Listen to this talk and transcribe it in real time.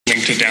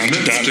to Down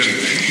to Dunk.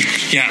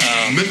 Yeah.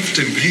 Miffed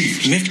and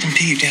peeved. Miffed and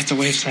peeved. That's a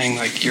way of saying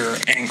like you're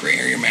angry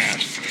or you're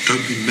mad.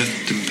 Don't be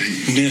miffed and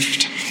peeved.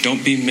 Miffed.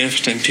 Don't be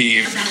miffed and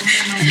peeved.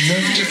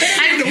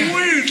 I know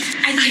word.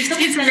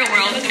 It's a real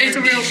world. It's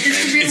a real word.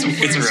 It's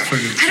a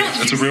real.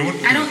 That's a real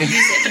one? I don't use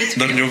it, but it's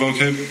Not in your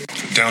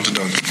vocab? Down to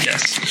Dunk.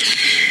 Yes.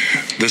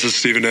 This is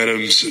Stephen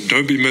Adams.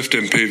 Don't be miffed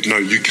and peeved. No,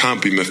 you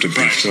can't be miffed and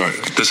peeved. Sorry.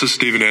 This is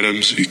Stephen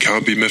Adams. You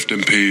can't be miffed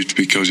and peeved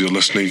because you're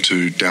listening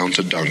to Down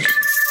to Dunk.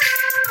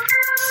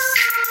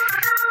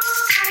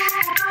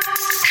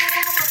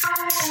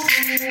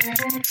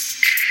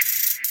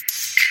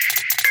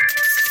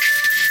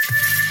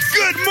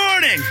 Good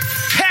morning.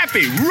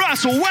 Happy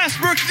Russell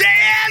Westbrook Day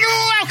and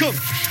welcome.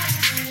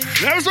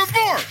 There's a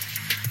 4,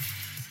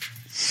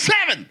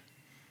 7,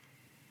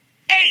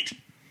 8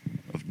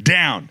 of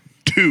Down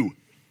to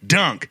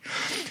Dunk.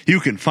 You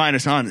can find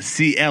us on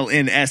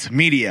CLNS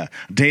Media,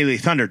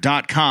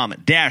 dailythunder.com,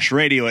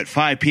 -radio at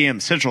 5 p.m.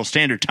 Central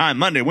Standard Time,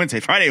 Monday, Wednesday,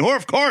 Friday, or,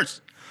 of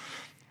course,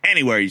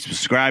 anywhere you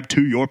subscribe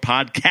to your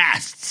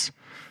podcasts.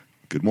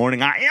 Good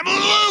morning. I am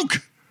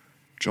Luke.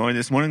 Joined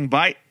this morning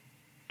by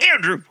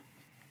Andrew.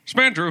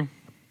 Smandrew.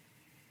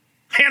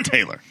 And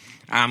Taylor.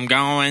 I'm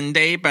going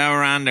deeper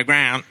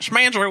underground.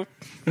 Smandrew.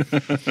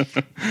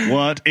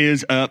 What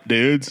is up,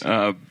 dudes?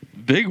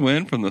 Big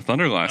win from the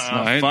Thunder last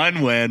night.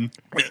 Fun win.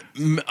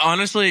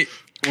 Honestly,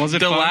 Was it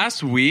the fun?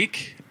 last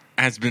week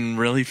has been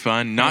really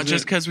fun. Not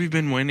just because we've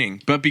been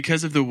winning, but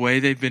because of the way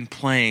they've been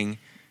playing,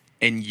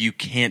 and you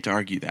can't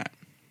argue that.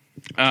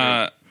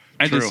 I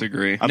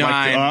disagree. I'd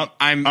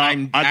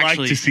like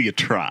actually, to see a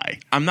try.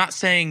 I'm not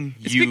saying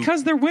It's you.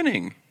 because they're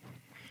winning,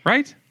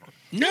 right?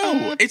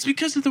 No, it's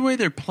because of the way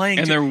they're playing.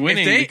 And they're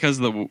winning because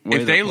of the way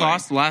if they they're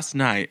lost last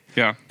night,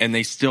 Yeah. and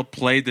they still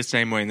played the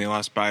same way, and they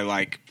lost by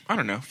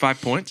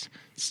 5 points,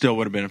 still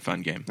would have been a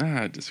fun game.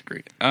 I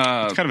disagree.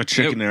 It's kind of a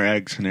chicken or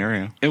egg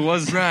scenario. It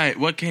was Right.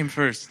 What came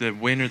first, the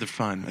win or the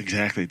fun?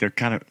 Exactly. They're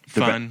kind of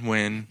Fun,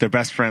 win. They're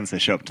best friends. They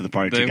show up to the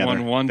party They together.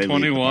 won They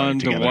leave the 121 party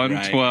to together.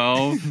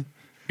 112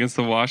 against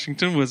the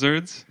Washington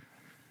Wizards.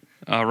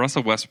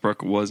 Russell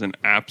Westbrook was an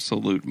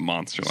absolute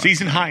monster. last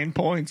Season night. high in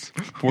points.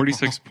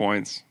 46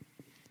 points,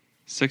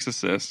 6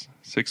 assists,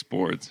 6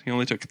 boards. He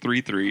only took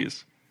 3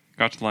 threes.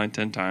 Got to the line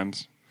 10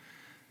 times.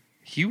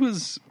 He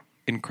was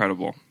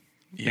incredible.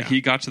 Yeah.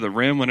 He got to the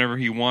rim whenever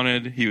he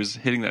wanted. He was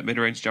hitting that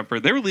mid-range jumper.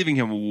 They were leaving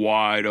him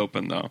wide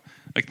open though.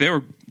 Like they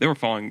were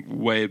falling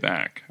way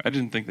back. I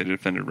didn't think they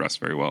defended Russ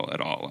very well at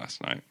all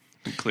last night.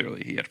 And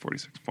clearly he had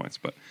 46 points,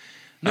 but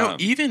No,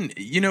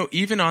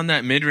 even on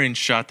that mid-range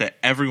shot that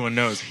everyone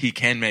knows he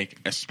can make,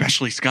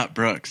 especially Scott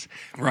Brooks.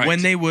 Right. When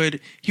he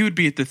would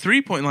be at the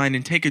 3-point line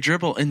and take a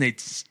dribble, and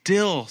they'd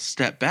still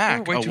step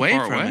back They were way too away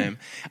far from away. him.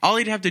 All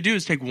he'd have to do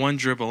is take one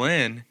dribble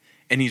in,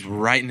 and he's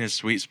right in his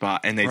sweet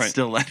spot, and they'd Right.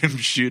 still let him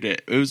shoot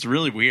it. It was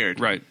really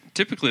weird. right.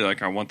 Typically,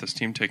 I want this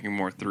team taking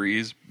more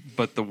threes,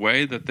 but the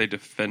way that they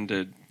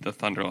defended the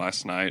Thunder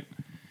last night,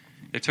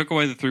 they took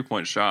away the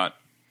 3-point shot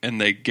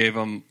and they gave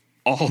them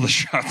all the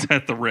shots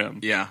at the rim.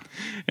 Yeah.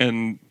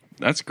 And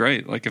that's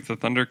great. Like if the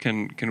Thunder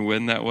can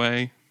win that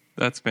way,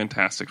 that's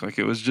fantastic. Like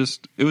it was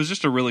just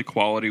a really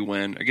quality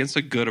win against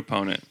a good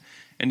opponent.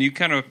 And we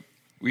kind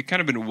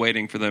of been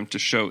waiting for them to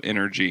show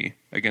energy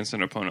against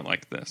an opponent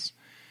like this.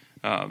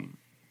 And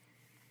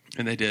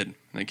they did.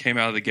 They came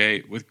out of the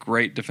gate with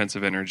great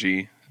defensive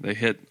energy. They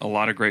hit a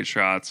lot of great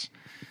shots.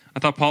 I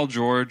thought Paul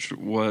George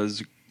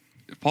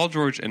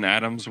and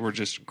Adams were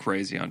just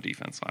crazy on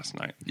defense last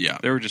night. Yeah.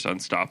 They were just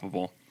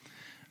unstoppable.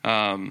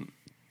 And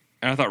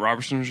I thought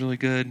Robertson was really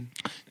good.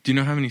 Do you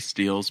know how many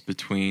steals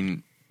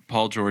between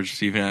Paul George,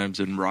 Steven Adams,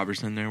 and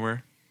Robertson there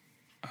were?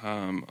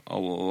 A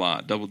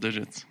lot. Double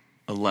digits.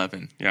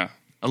 11. Yeah.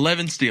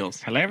 11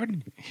 steals.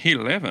 11.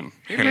 11.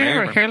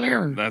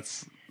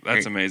 That's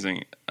Great.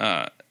 amazing.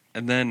 And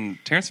then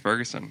Terrence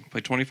Ferguson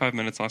played 25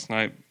 minutes last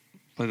night,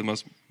 played the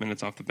most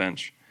minutes off the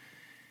bench.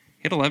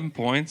 He had 11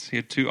 points. He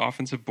had 2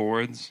 offensive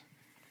boards.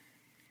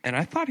 And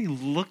I thought he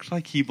looked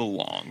like he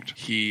belonged.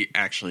 He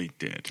actually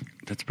did.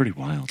 That's pretty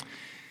wild.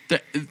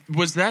 That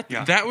was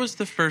Yeah. That was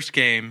the first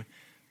game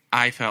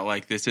I felt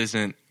like this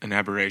isn't an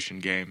aberration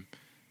game.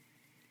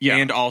 Yeah.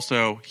 And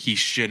also, he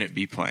shouldn't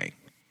be playing.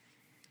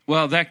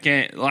 Well, that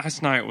game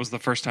last night was the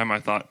first time I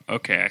thought,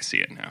 okay, I see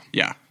it now.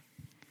 Yeah.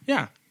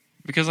 Yeah.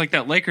 Because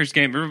that Lakers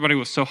game, everybody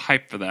was so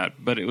hyped for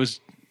that, but it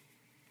was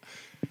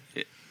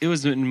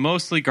in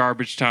mostly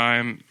garbage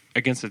time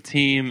against a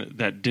team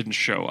that didn't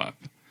show up.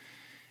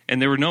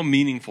 And there were no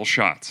meaningful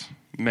shots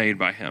made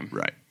by him.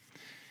 Right.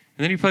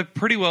 And then he played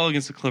pretty well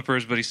against the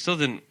Clippers, but he still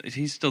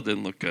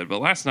didn't look good. But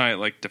last night,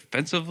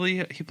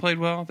 defensively, he played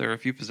well. There were a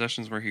few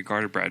possessions where he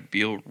guarded Brad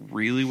Beal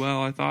really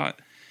well, I thought.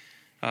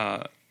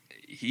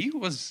 He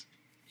was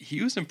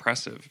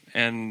impressive.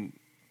 And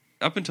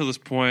up until this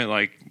point,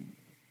 I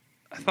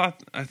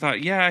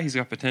thought, yeah, he's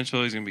got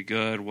potential, he's going to be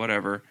good,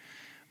 whatever.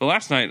 But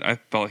last night, I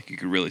felt like you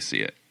could really see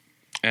it.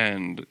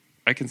 And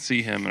I can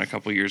see him in a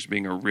couple of years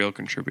being a real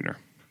contributor.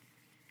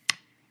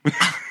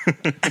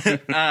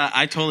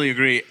 I totally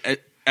agree.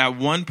 at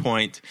one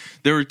point,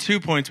 there were 2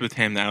 points with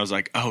him that I was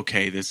like,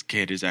 okay, this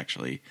kid is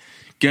actually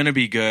going to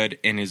be good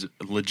and is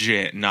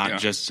legit, not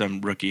just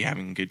some rookie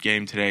having a good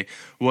game today.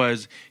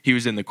 He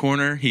was in the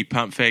corner, he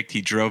pump faked,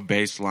 he drove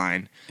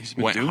baseline,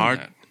 went hard.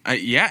 That.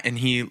 And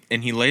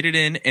he laid it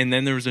in, and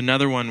then there was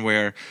another one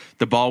where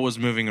the ball was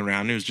moving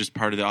around. It was just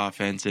part of the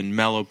offense, and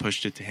Melo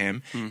pushed it to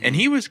him, and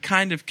he was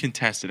kind of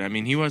contested. I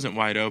mean, he wasn't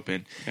wide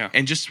open,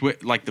 and just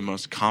like the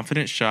most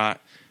confident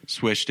shot,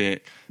 swished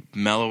it.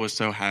 Melo was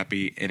so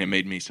happy, and it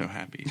made me so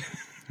happy.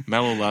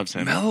 Melo loves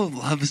him. Melo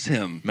loves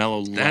him. Melo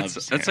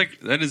loves him.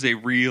 That is a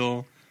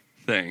real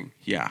thing.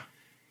 Yeah,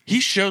 he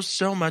shows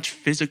so much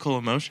physical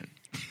emotion.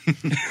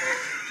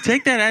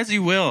 Take that as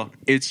you will.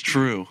 It's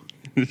true.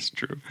 It's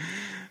true.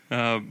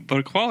 But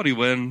a quality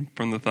win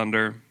from the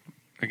Thunder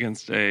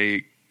against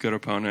a good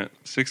opponent.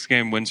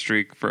 6-game win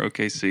streak for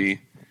OKC.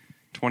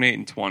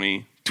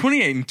 28-20.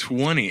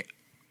 28-20.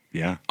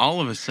 Yeah. All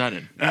of a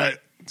sudden.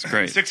 It's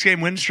great.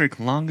 6-game win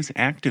streak, longest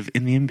active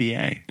in the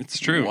NBA. It's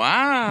true.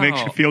 Wow.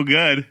 Makes you feel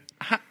good.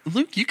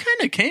 Luke, you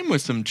kind of came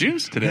with some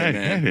juice today,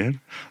 man. Yeah, man.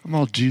 I'm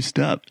all juiced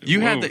up.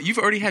 You've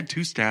already had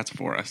 2 stats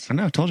for us. I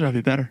know. I told you I'd be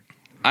better.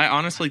 I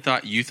honestly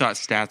thought you thought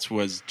stats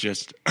was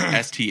just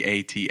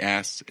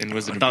STATS and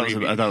was an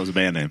abbreviation. I thought it was a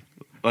band name.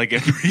 Like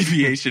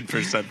abbreviation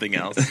for something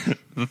else.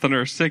 The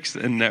Thunder are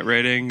 6th in net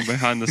rating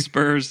behind the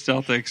Spurs,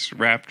 Celtics,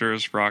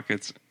 Raptors,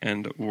 Rockets,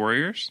 and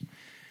Warriors.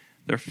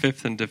 They're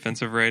 5th in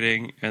defensive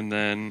rating, and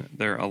then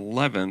they're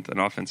 11th in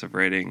offensive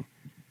rating,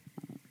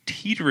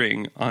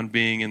 teetering on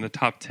being in the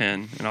top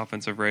 10 in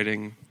offensive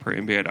rating per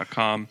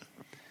NBA.com.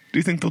 Do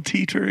you think they'll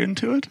teeter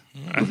into it?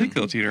 I think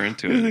they'll teeter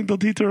into Do you it. think they'll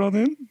teeter on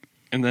in?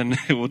 And then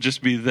it will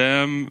just be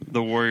them,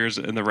 the Warriors,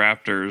 and the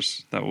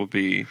Raptors that will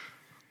be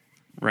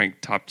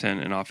ranked top 10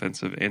 in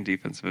offensive and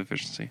defensive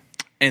efficiency.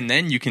 And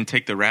then you can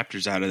take the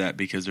Raptors out of that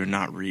because they're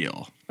not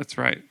real. That's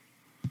right.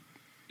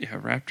 Yeah,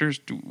 Raptors,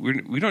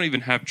 we don't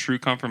even have true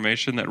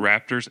confirmation that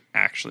Raptors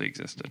actually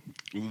existed.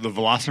 The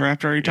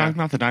Velociraptor, are you talking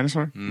about? The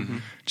dinosaur? Mm-hmm.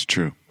 It's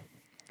true.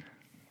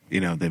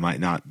 You know, they might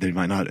not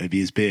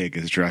be as big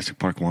as Jurassic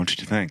Park wants you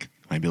to think.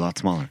 Might be a lot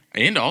smaller.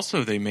 And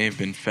also they may have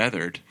been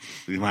feathered.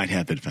 They might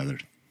have been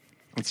feathered.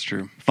 That's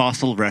true.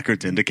 Fossil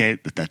records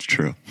indicate that that's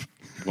true.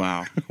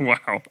 Wow.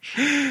 Wow.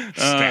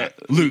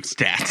 Luke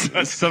stats.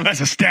 That's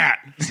a stat.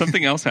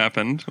 Something else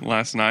happened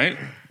last night.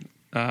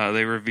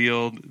 They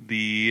revealed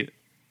the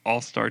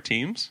all-star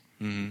teams.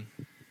 Mm-hmm.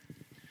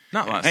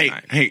 Not last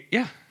night. Hey,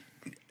 Yeah.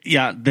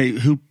 yeah.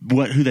 Who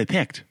they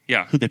picked?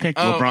 Yeah. Who they picked?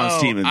 Oh,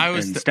 LeBron's team and, I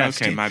was and Steph's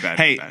okay, team. my bad,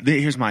 Hey, my bad.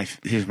 here's my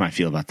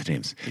feel about the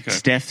teams. Okay.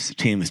 Steph's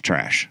team is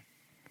trash,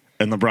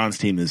 and LeBron's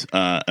team is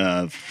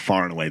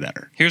far and away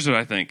better. Here's what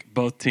I think.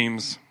 Both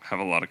teams have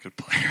a lot of good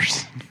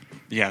players.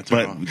 Yeah,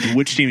 But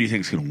which team do you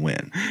think is going to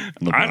win?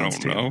 LeBron's I don't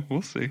team. know.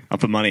 We'll see. I'll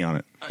put money on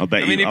it. I'll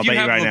bet I mean, you. I'll if you bet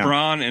have you right now.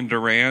 LeBron and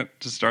Durant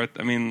to start,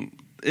 I mean,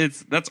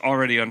 that's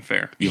already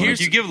unfair.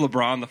 If you give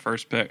LeBron the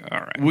first pick,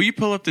 all right. Will you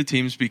pull up the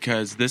teams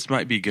because this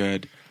might be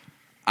good?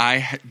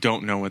 I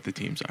don't know what the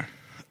teams are.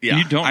 Yeah.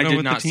 You don't I know did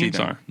what the not see teams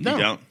them. are. No.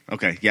 You don't?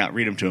 Okay, yeah,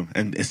 read them to him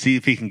and see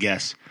if he can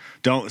guess.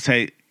 Don't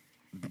say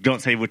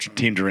which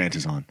team Durant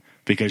is on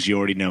because you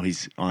already know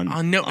he's on.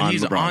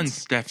 He's LeBron's. on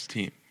Steph's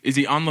team. Is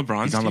he on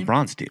LeBron's He's on team?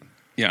 LeBron's team.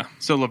 Yeah.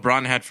 So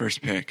LeBron had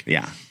first pick.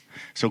 Yeah.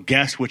 So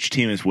guess which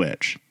team is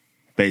which,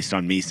 based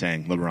on me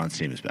saying LeBron's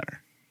team is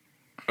better.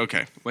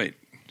 Okay. Wait,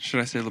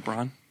 should I say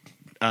LeBron?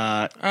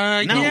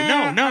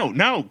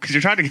 No, because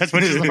you're trying to guess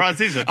which is LeBron's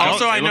team. So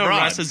Also, don't I say know LeBron.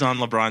 Russ is on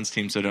LeBron's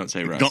team, so don't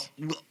say Russ.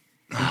 Don't.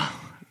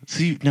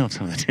 So you know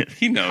some of it.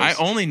 He knows. I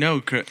only know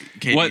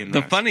KD What and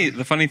the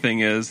Russ. funny thing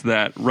is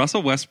that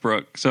Russell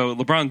Westbrook. So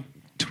LeBron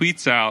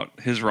tweets out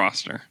his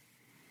roster.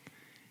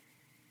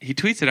 He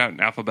tweets it out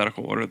in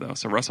alphabetical order, though.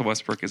 So Russell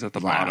Westbrook is at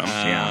the bottom.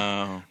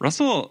 Yeah.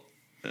 Russell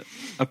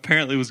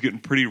apparently was getting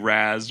pretty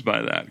razzed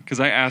by that because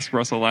I asked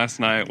Russell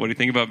last night, "What do you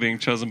think about being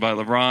chosen by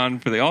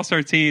LeBron for the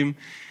All-Star team?"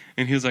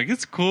 And he was like,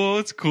 "It's cool,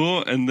 it's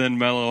cool." And then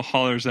Melo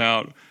hollers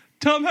out,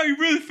 "Tell him how you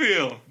really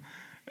feel."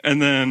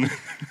 And then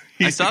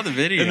I saw the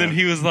video. And then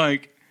he was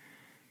like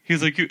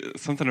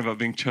something about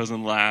being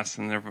chosen last,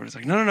 and everybody's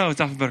like, no,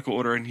 it's alphabetical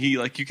order. And he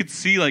you could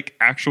see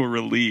actual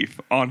relief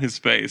on his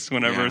face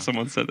whenever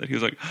someone said that. He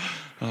was like,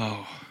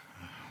 oh.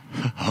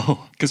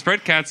 Because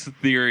Fred Katz's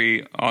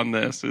theory on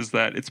this is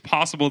that it's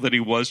possible that he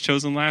was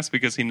chosen last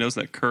because he knows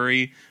that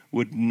Curry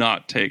would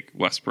not take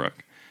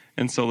Westbrook.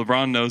 And so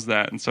LeBron knows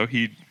that, and so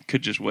he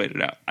could just wait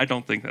it out. I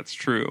don't think that's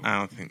true. I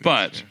don't think that's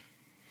but true.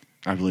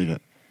 I believe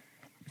it.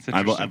 it's I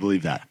interesting.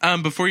 believe that.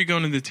 Before you go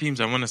into the teams,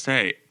 I want to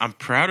say I'm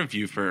proud of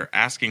you for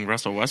asking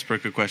Russell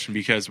Westbrook a question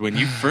because when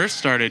you first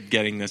started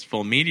getting this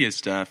full media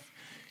stuff,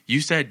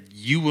 you said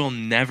you will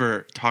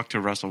never talk to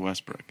Russell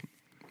Westbrook.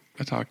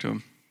 I talked to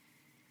him.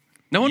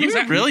 No one You're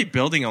was really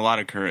building a lot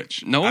of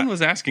courage. No one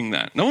was asking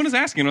that. No one was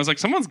asking. I was like,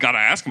 someone's got to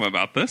ask him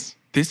about this.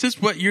 This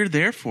is what you're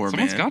there for,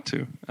 Someone's man. got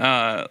to.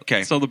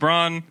 Okay. So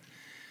LeBron.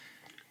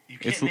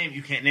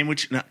 You can't name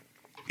which. No,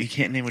 you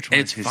can't name which one.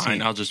 It's is his fine.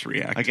 team. I'll just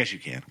react. I guess you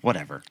can.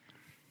 Whatever.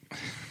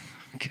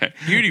 Okay.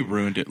 You already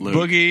ruined it, Luke.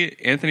 Boogie,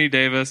 Anthony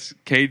Davis,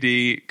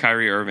 KD,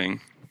 Kyrie Irving.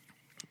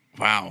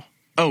 Wow.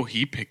 Oh,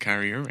 he picked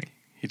Kyrie Irving.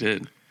 He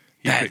did.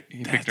 He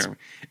picked that's- Irving.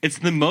 It's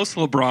the most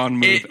LeBron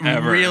move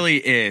ever. It really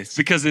is.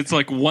 Because it's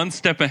like one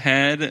step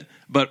ahead,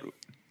 but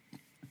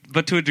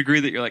to a degree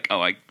that you're like,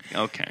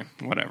 okay,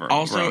 whatever.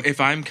 Also, LeBron.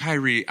 if I'm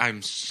Kyrie,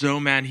 I'm so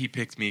mad he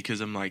picked me because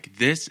I'm like,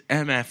 this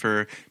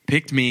MFer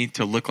picked me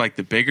to look like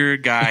the bigger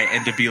guy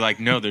and to be like,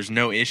 no, there's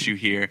no issue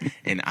here.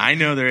 And I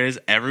know there is.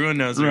 Everyone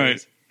knows there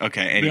is.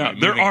 Okay, anyway. Yeah,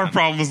 there are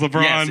problems,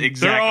 LeBron. Yes,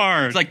 exactly. There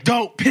are. It's like,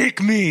 don't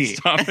pick me.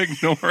 Stop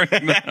ignoring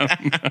them.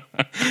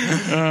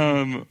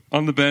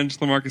 On the bench,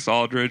 LaMarcus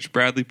Aldridge,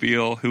 Bradley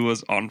Beal, who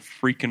was on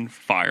freaking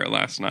fire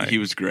last night. He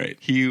was great.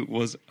 He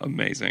was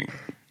amazing.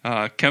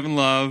 Kevin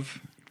Love,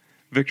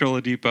 Victor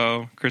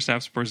Oladipo,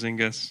 Kristaps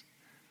Porzingis,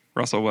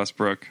 Russell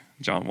Westbrook,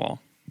 John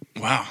Wall.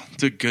 Wow,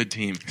 it's a good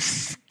team.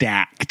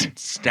 Stacked.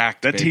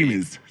 Stacked. That baby. team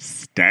is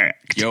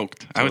stacked.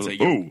 Yoked. I would say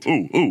yoked.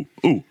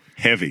 Ooh.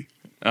 Heavy.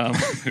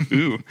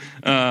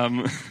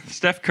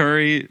 Steph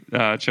Curry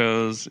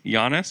chose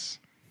Giannis,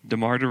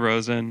 DeMar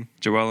DeRozan,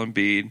 Joel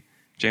Embiid,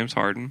 James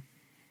Harden.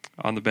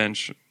 On the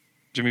bench,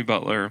 Jimmy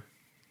Butler,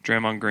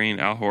 Draymond Green,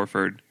 Al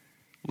Horford,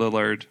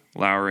 Lillard,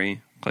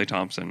 Lowry, Klay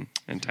Thompson,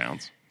 and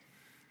Towns.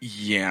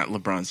 Yeah,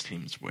 LeBron's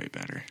team is way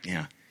better.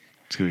 Yeah.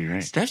 It's going to be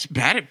right. Steph's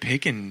bad at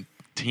picking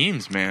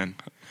teams, man.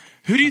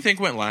 Who do you think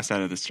went last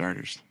out of the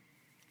starters?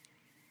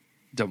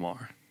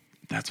 DeMar.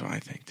 That's what I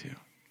think, too.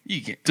 You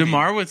get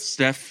DeMar with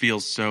Steph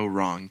feels so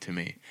wrong to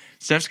me.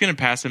 Steph's going to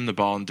pass him the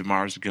ball, and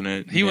DeMar's going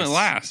to He went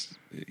last.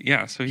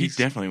 Yeah, so He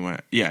definitely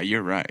went. Yeah,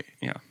 you're right.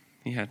 Yeah,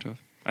 he had to have.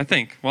 I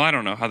think. Well, I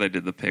don't know how they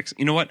did the picks.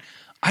 You know what?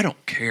 I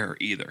don't care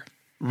either.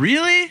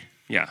 Really?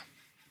 Yeah.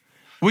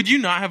 Would you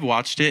not have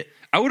watched it?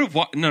 I would have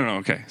watched. No,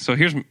 okay. So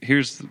here's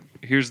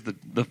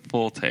the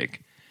full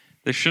take.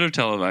 They should have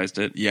televised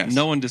it. Yes.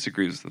 No one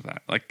disagrees with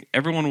that. Like,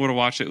 everyone would have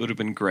watched it. It would have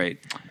been great.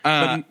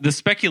 But the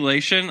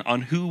speculation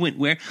on who went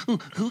where,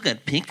 who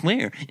got picked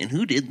where, and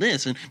who did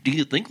this, and do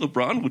you think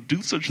LeBron would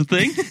do such a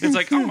thing? It's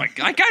like, oh my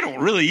God, I don't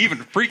really even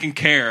freaking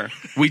care.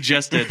 We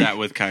just did that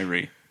with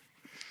Kyrie.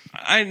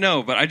 I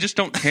know, but I just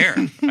don't care.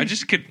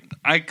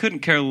 I couldn't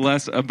care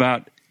less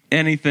about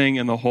anything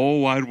in the whole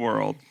wide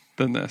world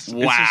than this. It's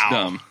just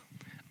dumb.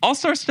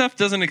 All-Star stuff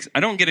I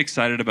don't get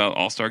excited about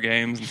All-Star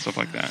games and stuff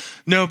like that.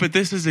 No, but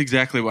this is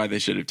exactly why they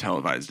should have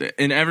televised it.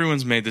 And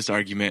everyone's made this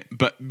argument.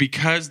 But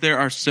because there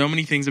are so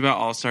many things about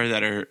All-Star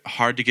that are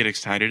hard to get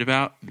excited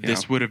about,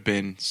 this would have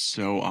been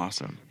so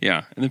awesome.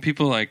 Yeah. And then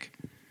people like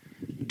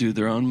do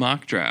their own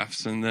mock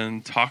drafts and then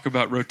talk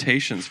about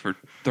rotations for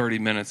 30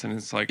 minutes. And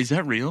it's like, Is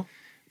that real?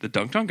 the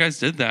Dunk Dunk guys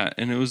did that.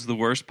 And it was the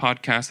worst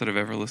podcast that I've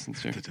ever listened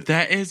to.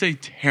 That is a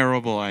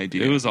terrible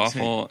idea. It was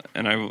awful.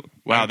 And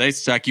Wow, they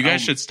suck. You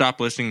guys should stop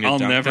listening to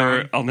Dunk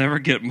Dunk. I'll never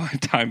get my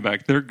time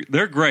back. They're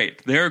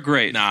great. They're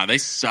great. Nah, they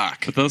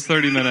suck. But those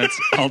 30 minutes,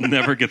 I'll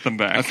never get them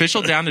back.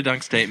 Official Down to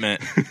Dunk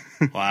statement.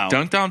 Wow.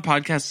 Dunk Down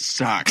podcast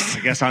sucks. I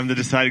guess I'm the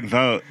deciding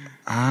vote.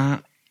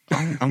 I'm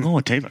going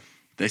with Taylor.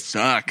 They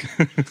suck.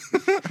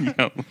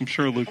 Yeah, I'm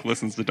sure Luke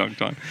listens to Dunk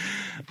Dunk.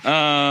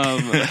 I'm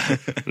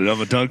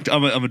a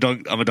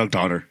dunk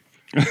daughter.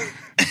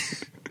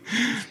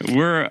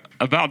 We're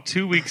about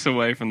 2 weeks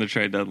away from the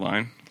trade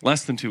deadline.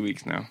 Less than 2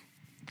 weeks now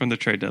from the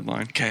trade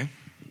deadline. Okay.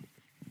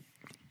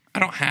 I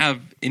don't have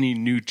any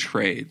new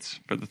trades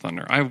for the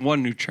Thunder. I have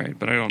one new trade,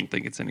 but I don't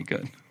think it's any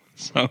good.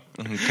 So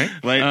Okay.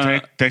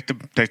 Wait, take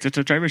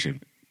the trade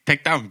machine.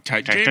 Take down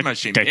trade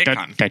machine. Take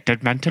Icon. the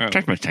trade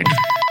machine.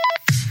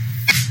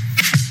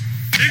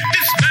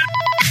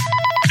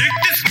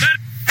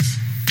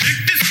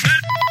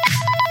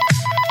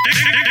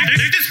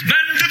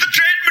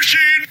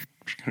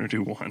 I'm going to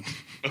do one.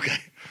 Okay.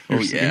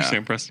 Here's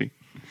Sam Presti.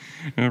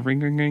 Ring, ring,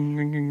 ring,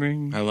 ring, ring,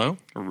 ring. Hello?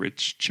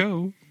 Rich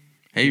Cho.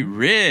 Hey,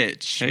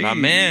 Rich. Hey. My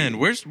man.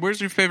 Where's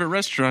your favorite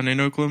restaurant in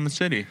Oklahoma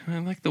City? I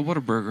like the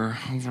Whataburger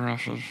over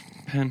off of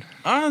Penn.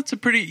 Oh, it's a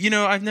pretty,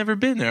 I've never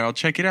been there. I'll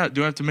check it out.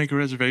 Do I have to make a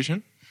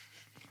reservation?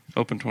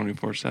 Open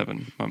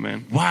 24/7, my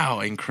man. Wow,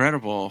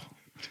 incredible.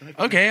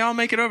 Okay, I'll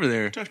make it over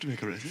there. Do I have to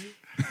make a resume?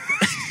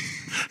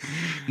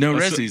 No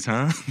resis,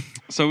 huh?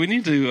 So we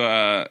need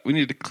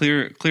to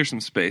clear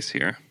some space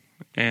here,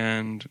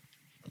 and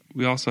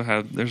we also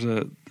have there's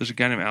a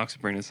guy named Alex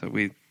Abrinas that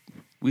we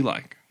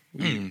like.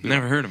 We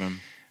Never heard of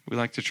him. We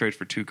like to trade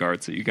for two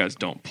guards that you guys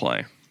don't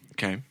play,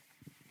 Okay.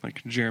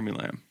 like Jeremy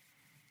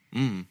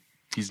Lamb.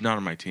 He's not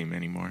on my team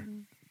anymore.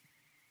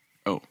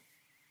 Oh.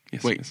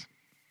 Yes, Wait. yes.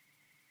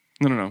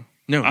 No.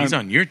 No, he's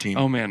on your team.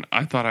 Oh man,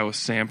 I thought I was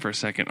Sam for a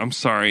second. I'm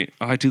sorry.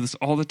 I do this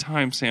all the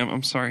time, Sam.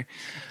 I'm sorry.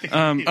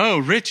 Oh,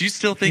 Rich, you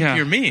still think Yeah.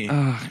 you're me.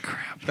 Oh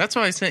crap. That's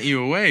why I sent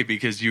you away,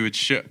 because you would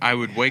I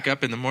would wake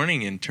up in the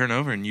morning and turn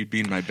over and you'd be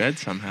in my bed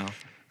somehow.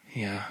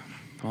 Yeah.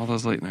 All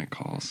those late night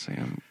calls,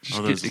 Sam.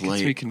 All those it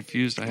gets me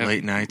confused. I have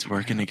Late nights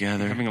working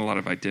together. having a lot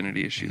of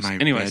identity issues. My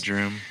Anyways,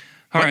 bedroom.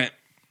 all right.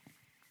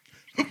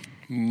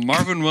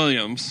 Marvin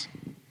Williams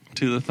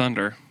to the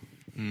Thunder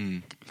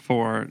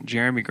for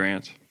Jeremy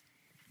Grant,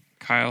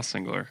 Kyle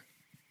Singler,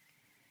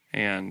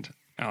 and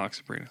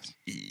Alex Abrinas.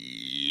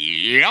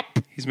 Yep.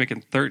 He's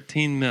making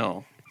 $13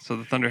 million So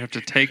the Thunder have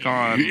to take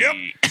on. Yep.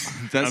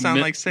 Does that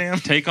sound like Sam?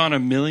 Take on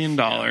 $1 million,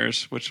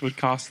 which would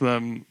cost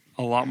them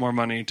a lot more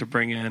money to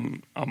bring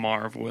in a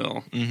Marv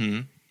Will.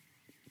 Mm-hmm.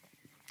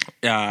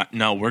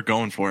 No, we're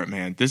going for it,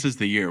 man. This is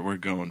the year we're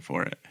going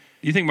for it.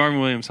 You think Marvin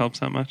Williams helps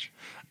that much?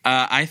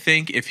 I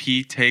think if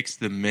he takes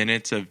the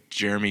minutes of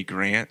Jeremy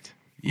Grant,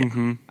 yeah.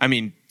 Mm-hmm. I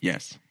mean,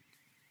 yes.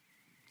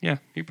 Yeah,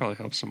 he probably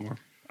helps some more.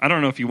 I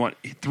don't know if you want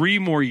 3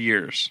 more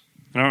years.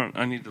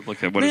 I need to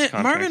look at what his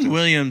contract Marvin is.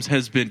 Williams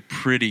has been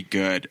pretty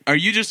good. Are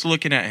you just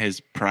looking at his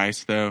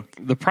price, though?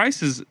 The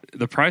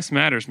price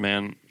matters,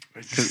 man.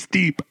 It's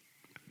steep.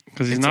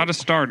 Because he's not a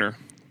starter.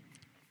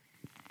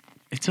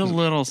 It's a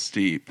little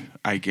steep,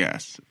 I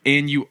guess.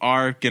 And you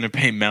are going to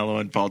pay Melo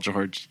and Paul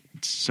George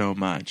so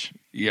much.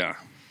 Yeah.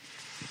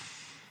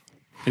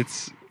 Let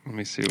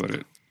me see what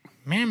it...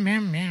 Meow, meow,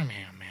 meow, meow,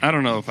 meow. I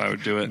don't know if I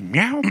would do it.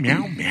 Meow,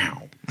 meow,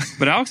 meow.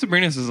 But Alex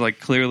Abrinas is like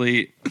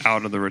clearly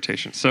out of the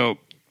rotation. So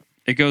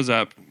it goes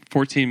up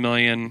 $14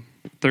 million,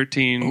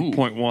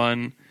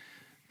 13.1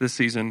 this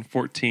season,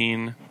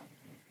 14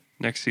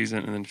 next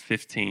season, and then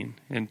 15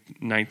 in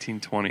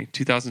 1920.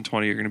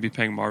 2020, you're going to be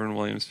paying Marvin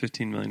Williams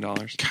 $15 million.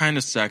 Kind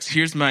of sucks.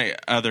 Here's my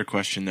other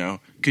question, though.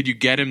 Could you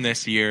get him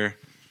this year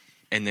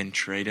and then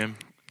trade him?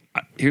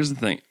 Here's the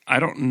thing. I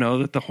don't know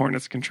that the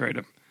Hornets can trade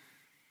him.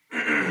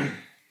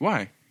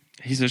 Why?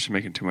 He's just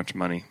making too much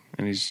money,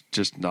 and he's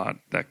just not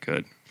that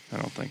good, I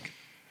don't think.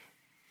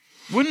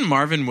 Wouldn't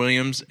Marvin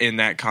Williams in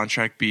that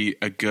contract be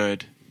a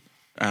good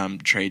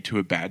trade to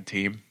a bad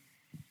team?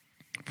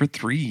 For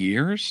 3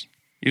 years?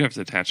 You'd have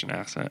to attach an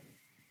asset.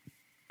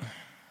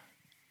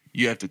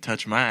 You have to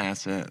touch my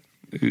asset.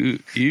 Ooh,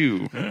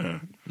 ew. I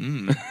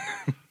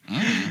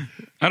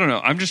don't know.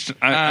 I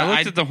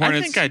looked at the Hornets.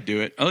 I think I'd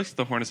do it. I looked at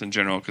the Hornets in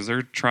general because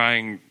they're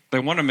trying. They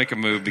want to make a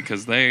move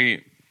because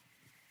they've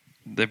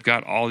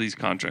got all these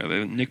contracts. They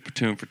have Nick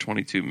Batum for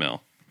 $22 million.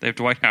 They have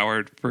Dwight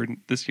Howard for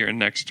this year and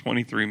next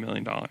 $23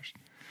 million.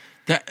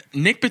 That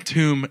Nick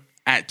Batum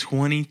at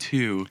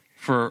 22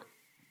 for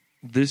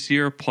this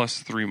year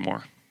plus 3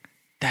 more.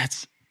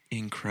 That's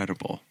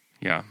incredible.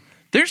 Yeah.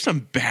 There's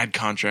some bad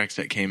contracts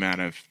that came out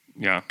of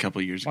a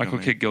couple of years ago. Michael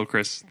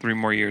Kidd-Gilchrist, 3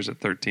 more years at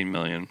 $13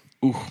 million.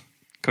 Ooh.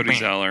 Cody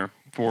Zeller,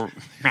 4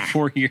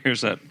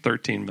 years at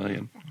 $13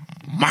 million.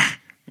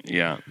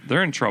 Yeah,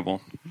 they're in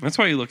trouble. That's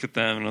why you look at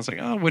them and I was like,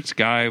 oh, which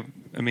guy?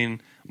 I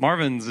mean,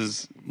 Marvin's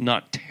is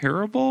not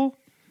terrible.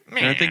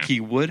 And I think he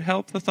would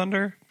help the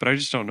Thunder, but I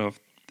just don't know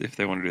if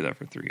they want to do that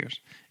for 3 years.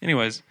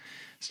 Anyways,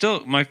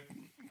 still my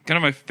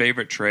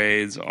favorite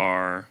trades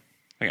are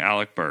like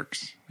Alec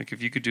Burks. Like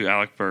if you could do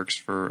Alec Burks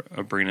for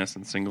Abrinas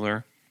and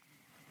Singler,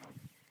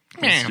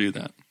 let's do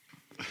that.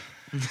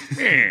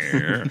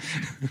 Hey,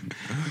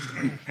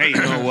 you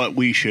know what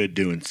we should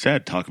do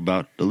instead? Talk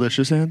about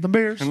delicious anthem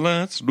beers. And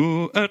let's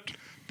do it.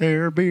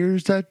 They're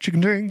beers that you can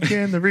drink,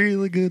 and they're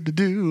really good to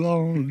do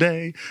all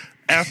day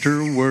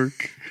after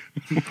work.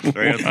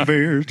 Anthem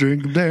beers,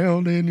 drink them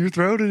down in your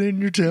throat and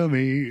in your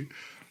tummy.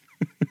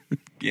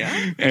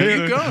 Yeah, where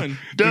are you going?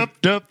 Dup,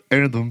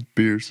 anthem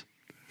beers.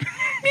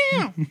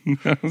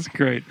 That was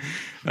great.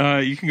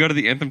 You can go to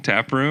the Anthem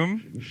Tap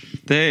Room.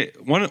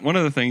 One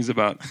of the things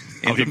about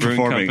Anthem Brewing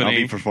Company. I'll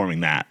be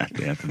performing that at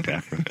the Anthem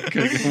Tap Room.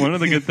 One of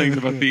the good things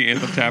about the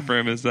Anthem Tap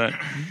Room is that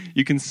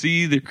you can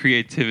see the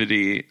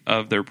creativity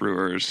of their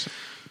brewers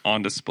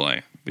on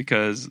display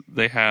because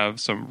they have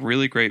some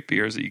really great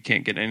beers that you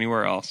can't get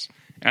anywhere else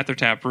at their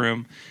tap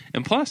room.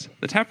 And plus,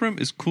 the tap room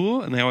is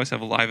cool, and they always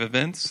have live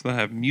events. They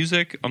have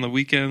music on the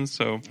weekends,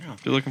 so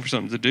if you're looking for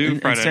something to do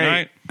Friday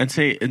night. And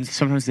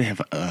sometimes they have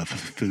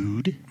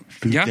food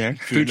yeah, there.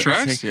 Food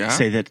trucks,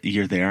 Say that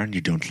you're there and you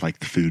don't like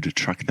the food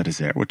truck that is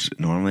there, which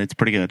normally it's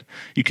pretty good.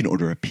 You can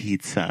order a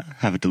pizza,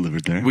 have it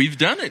delivered there. We've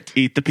done it.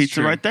 Eat the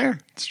pizza right there.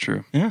 It's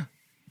true. Yeah.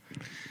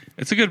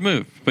 It's a good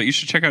move, but you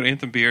should check out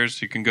Anthem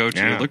Beers. You can go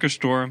to your liquor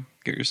store,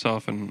 get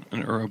yourself an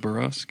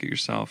Ouroboros, get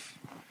yourself...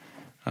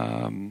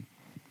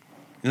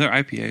 their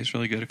IPA is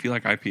really good. If you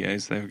like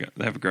IPAs, they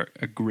have a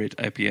great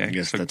IPA.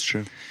 Yes, that's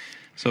true.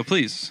 So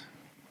please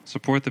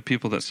support the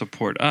people that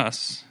support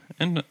us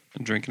and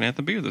drink an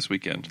Anthem beer this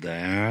weekend.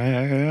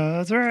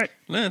 That's right.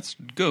 Let's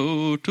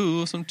go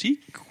to some tea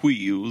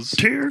quiz.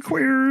 Tier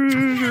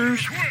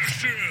quiz.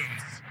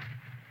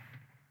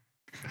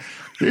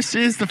 This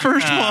is the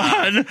first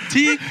one.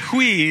 Tea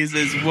quiz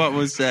is what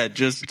was said,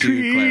 just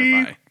to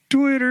clarify.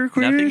 Twitter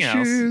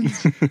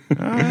questions. Nothing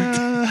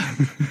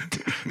else.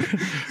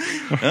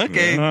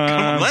 Okay, come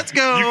on, let's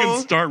go. You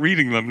can start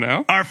reading them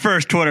now. Our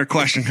first Twitter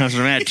question comes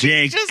from at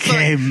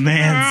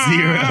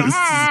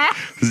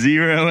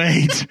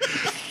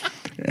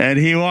JKMan08, and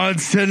he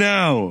wants to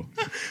know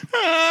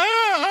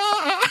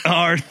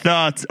our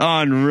thoughts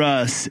on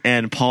Russ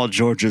and Paul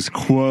George's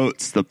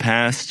quotes the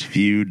past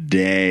few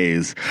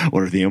days.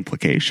 What are the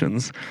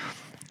implications?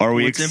 Are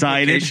we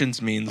excited?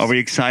 Implications means? Are we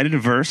excited?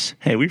 Verse?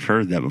 Hey, we've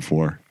heard that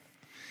before.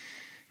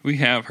 We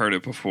have heard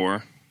it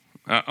before.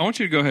 I want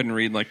you to go ahead and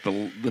read like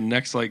the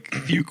next like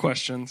few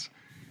questions.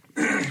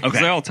 Okay,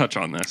 they all touch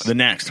on this. The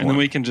next and one. then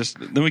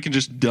we can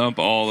just dump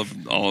all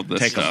of this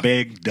Take stuff. a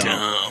big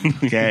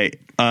dump. Okay.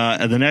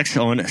 The next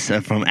one is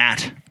from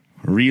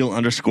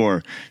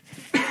 @real_.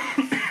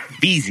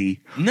 Feezy.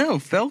 No,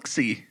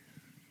 Felksy.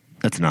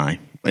 That's an I.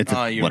 It's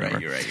You're whatever.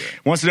 right. You're right.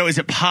 Wants to know, is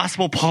it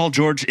possible Paul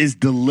George is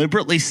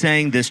deliberately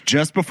saying this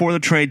just before the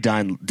trade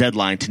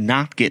deadline to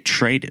not get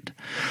traded?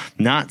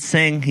 Not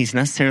saying he's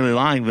necessarily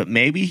lying, but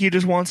maybe he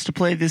just wants to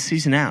play this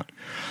season out.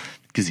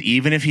 Because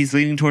even if he's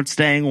leaning towards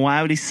staying,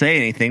 why would he say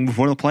anything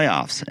before the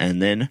playoffs?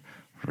 And then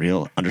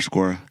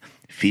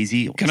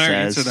 _Feezy Can says, I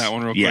answer that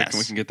one real quick? Yes. And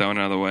we can get that one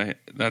out of the way.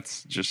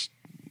 That's just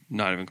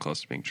not even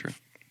close to being true.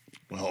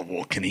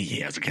 Well, can he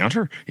has a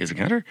counter? He has a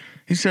counter?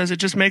 He says it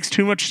just makes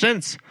too much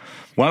sense.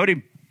 Why would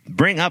he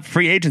bring up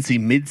free agency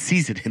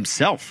mid-season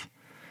himself?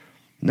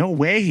 No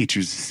way he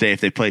chooses to stay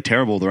if they play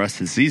terrible the rest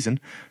of the season.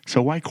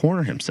 So why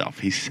corner himself?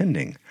 He's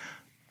sending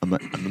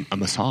a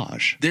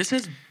massage.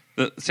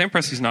 Sam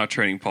Presti's not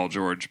trading Paul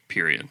George,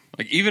 period.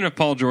 Like, even if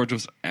Paul George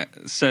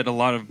said a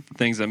lot of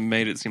things that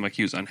made it seem like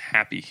he was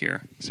unhappy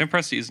here, Sam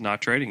Presti is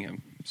not trading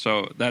him.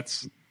 So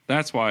that's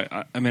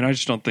why, I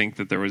just don't think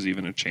that there was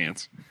even a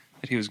chance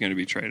that he was going to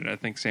be traded. I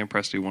think Sam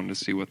Presti wanted to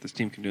see what this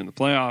team can do in the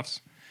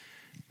playoffs.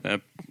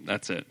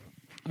 That's it.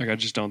 Like, I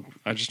just don't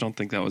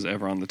think that was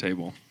ever on the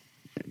table.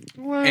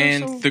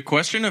 The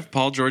question of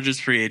Paul George's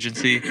free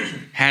agency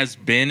has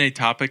been a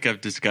topic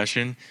of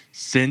discussion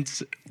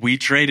since we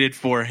traded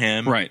for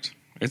him. Right.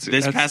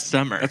 This past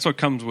summer. That's what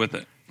comes with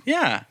it.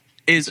 Yeah.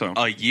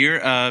 A year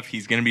of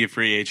he's going to be a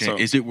free agent.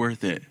 Is it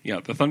worth it?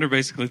 Yeah. The Thunder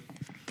basically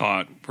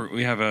thought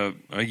we have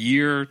a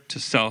year to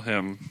sell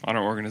him on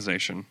our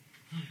organization.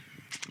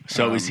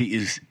 So is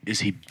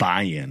he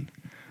buying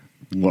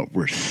what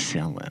we're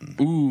selling?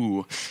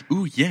 Ooh,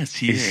 yes,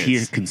 he is. Is he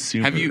a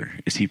consumer?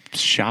 Is he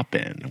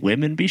shopping?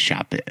 Women be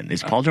shopping.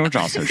 Is Paul George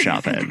also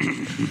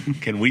shopping?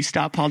 Can we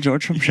stop Paul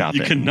George from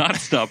shopping? You cannot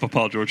stop a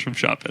Paul George from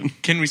shopping.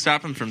 Can we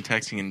stop him from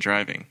texting and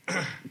driving?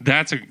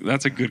 That's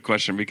a good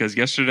question, because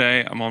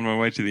yesterday I'm on my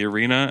way to the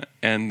arena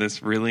and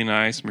this really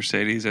nice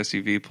Mercedes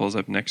SUV pulls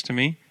up next to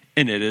me,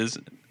 and it is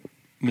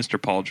Mr.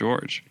 Paul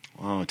George.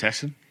 Oh,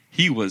 texting?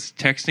 He was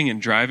texting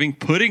and driving,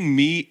 putting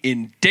me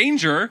in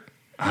danger,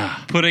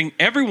 putting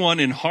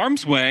everyone in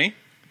harm's way.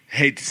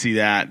 Hate to see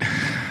that.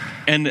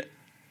 And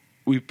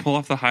we pull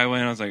off the highway,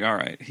 and I was like, all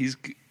right,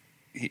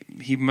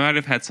 he might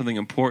have had something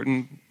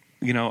important.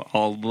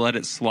 I'll let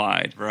it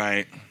slide.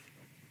 Right.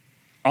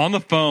 On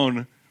the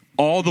phone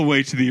all the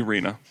way to the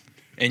arena.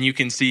 And you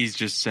can see he's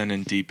just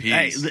sending DPs.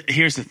 Hey,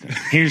 here's the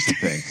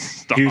thing.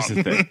 Stop. Here's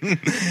the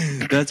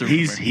thing.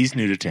 He's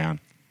new to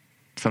town.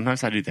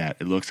 Sometimes I do that.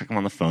 It looks like I'm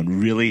on the phone.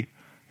 Really?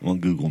 I'm on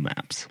Google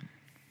Maps.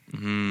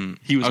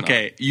 He was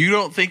okay. not. You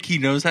don't think he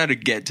knows how to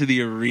get to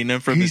the arena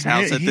from his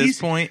house at this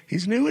point?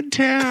 He's new in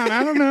town.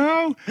 I don't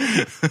know.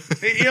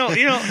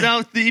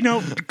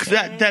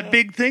 that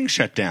big thing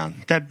shut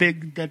down. That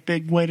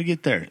big way to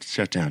get there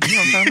shut down. You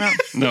know what I'm talking about?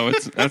 No,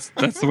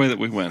 that's the way that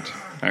we went.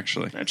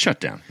 Actually, that shut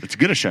down. It's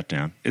gonna shut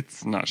down.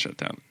 It's not shut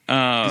down.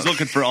 He's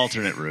looking for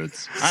alternate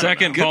routes.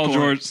 Second Paul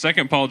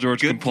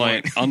George Good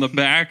complaint point. on the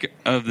back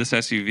of this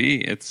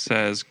SUV. It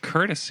says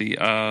courtesy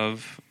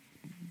of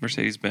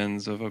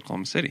Mercedes-Benz of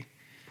Oklahoma City.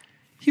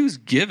 He was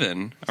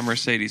given a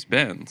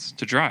Mercedes-Benz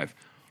to drive.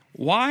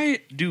 Why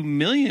do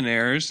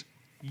millionaires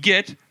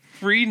get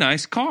free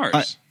nice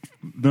cars?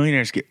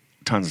 Millionaires get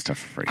tons of stuff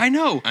for free. I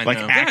know.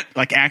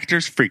 Like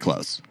actors, free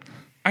clothes.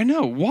 I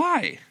know.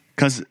 Why?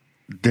 Because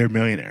they're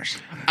millionaires.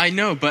 I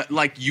know, but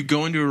like you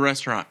go into a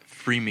restaurant,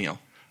 free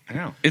meal. I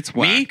know. It's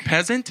whack. Me,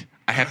 peasant,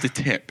 I have to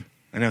tip.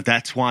 I know.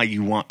 That's why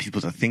you want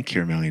people to think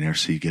you're a millionaire,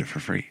 so you get it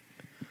for free.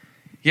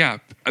 Yeah.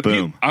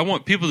 Boom. I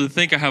want people to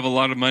think I have a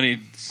lot of money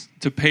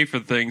to pay for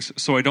things,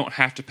 so I don't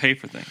have to pay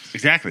for things.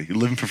 Exactly. You're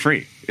living for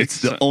free.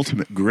 It's the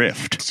ultimate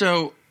grift.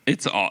 So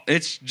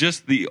It's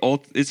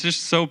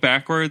just so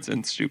backwards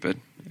and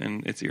stupid,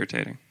 and it's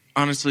irritating.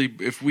 honestly,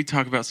 if we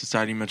talk about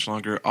society much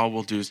longer, all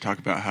we'll do is talk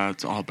about how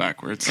it's all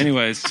backwards.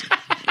 Anyways,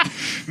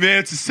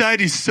 Man,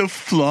 society's so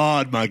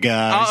flawed, my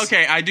guys. Oh,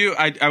 okay.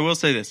 I will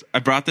say this. I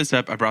brought this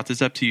up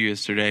to you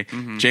yesterday.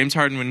 Mm-hmm. James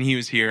Harden, when he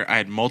was here, I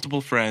had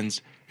multiple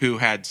friends who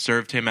had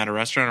served him at a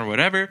restaurant or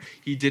whatever.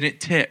 He didn't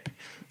tip.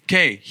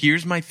 Okay,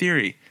 here's my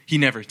theory. He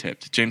never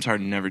tipped. James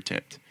Harden never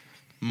tipped.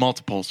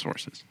 Multiple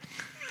sources.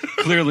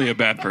 clearly a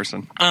bad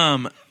person.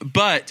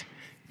 But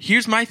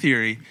here's my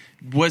theory.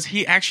 Was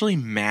he actually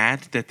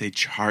mad that they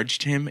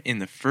charged him in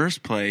the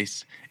first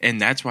place, and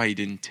that's why he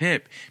didn't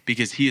tip?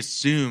 Because he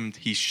assumed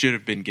he should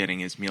have been getting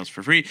his meals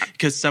for free,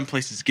 because some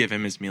places give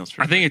him his meals for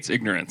free. I think it's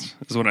ignorance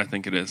is what I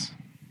think it is.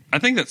 I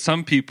think that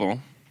some people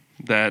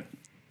that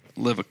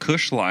live a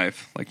cush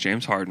life, like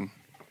James Harden,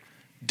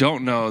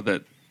 don't know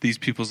that these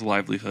people's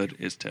livelihood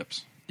is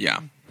tips.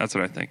 Yeah. That's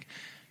what I think.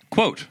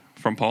 Quote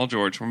from Paul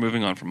George. We're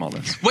moving on from all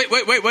this. Wait.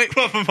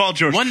 Quote from Paul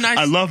George. One nice...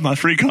 I love my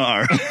free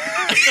car.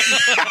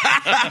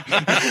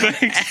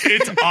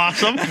 It's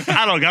awesome.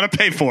 I don't got to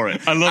pay for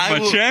it. I love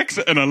my checks,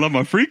 and I love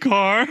my free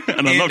car,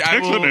 and I love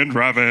texting and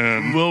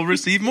driving. We'll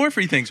receive more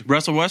free things.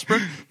 Russell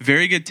Westbrook,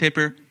 very good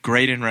tipper,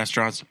 great in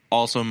restaurants,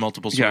 also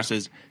multiple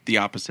sources, the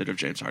opposite of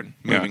James Harden.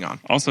 Moving on.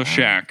 Also,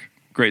 Shaq,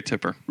 great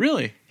tipper.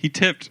 Really? He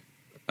tipped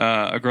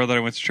a girl that I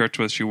went to church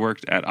with. She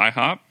worked at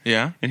IHOP.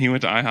 Yeah. And he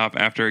went to IHOP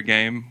after a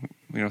game,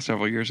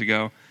 several years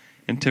ago,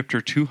 and tipped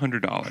her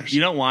 $200.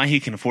 You know why he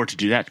can afford to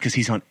do that? Because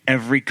he's on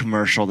every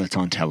commercial that's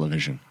on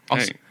television.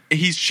 Also,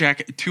 he's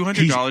Shaq.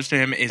 $200 to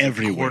him is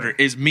everywhere. a quarter.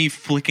 Is me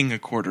flicking a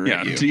quarter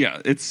at you.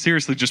 Yeah. It's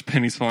seriously just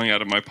pennies falling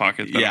out of my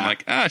pocket. That I'm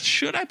like,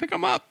 should I pick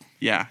them up?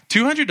 Yeah.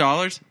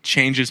 $200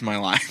 changes my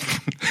life.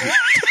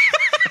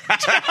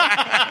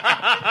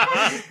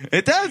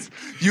 It does.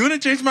 You want to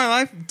change my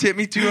life? Tip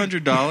me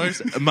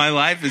 $200. My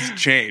life has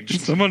changed.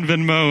 Someone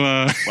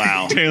Venmo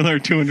Taylor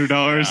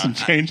 $200 and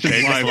change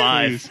his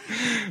life.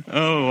 Please.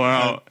 Oh,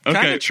 wow. Okay.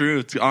 Kind of true.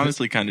 It's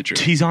honestly kind of true.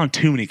 He's on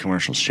too many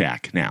commercials,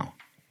 Shaq, now.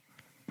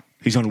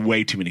 He's on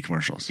way too many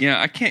commercials.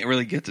 Yeah, I can't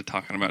really get to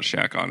talking about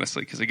Shaq,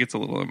 honestly, because it gets a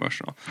little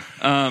emotional.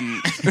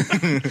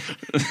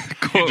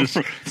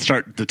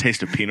 Start the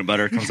taste of peanut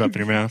butter comes up in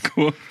your mouth.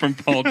 Quote from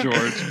Paul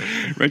George.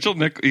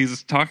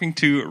 He's talking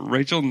to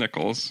Rachel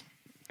Nichols,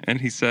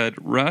 and he said,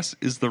 Russ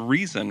is the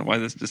reason why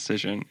this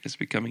decision is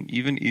becoming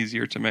even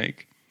easier to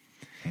make,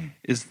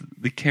 is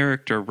the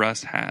character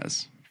Russ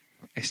has,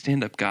 a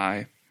stand-up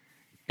guy,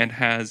 and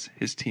has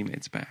his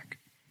teammates back.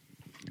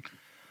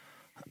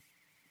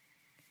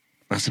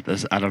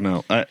 I don't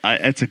know.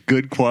 It's a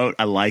good quote.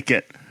 I like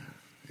it.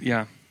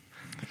 Yeah.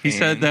 He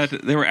said that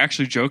they were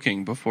actually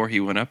joking before he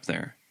went up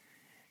there.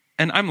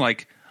 And I'm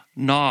like,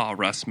 nah,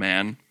 Russ,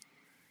 man.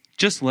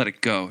 Just let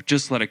it go.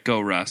 Just let it go,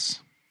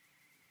 Russ.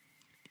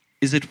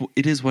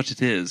 It is what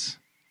it is.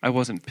 I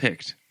wasn't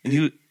picked. And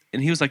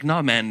he was like,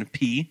 nah, man,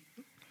 P.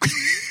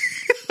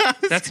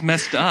 That's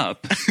messed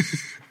up.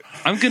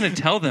 I'm going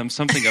to tell them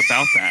something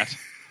about that.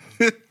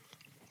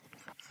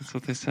 That's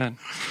what they said.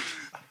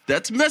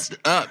 That's messed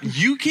up.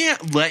 You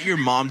can't let your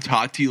mom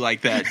talk to you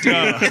like that,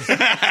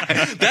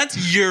 dude.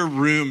 That's your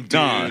room,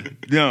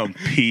 dude. No,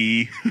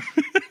 P.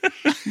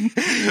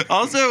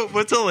 Also,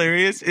 what's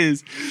hilarious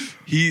is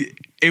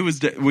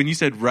when you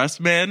said Russ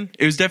man,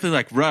 it was definitely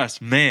like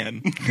Russ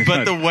man.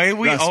 But the way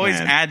we Russ, always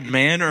man. add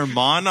man or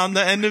mon on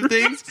the end of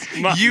things,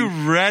 you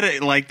read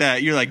it like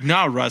that. You're like,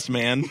 nah, Russ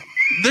man.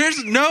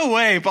 There's no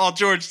way Paul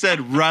George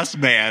said Russ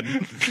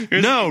man.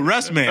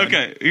 Russ man.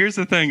 Okay, here's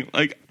the thing.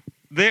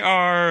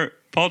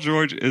 Paul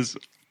George is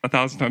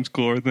 1,000 times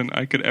cooler than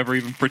I could ever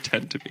even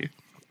pretend to be.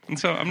 And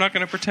so I'm not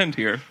going to pretend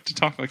here to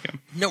talk like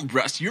him. No,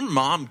 Russ, your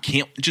mom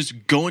can't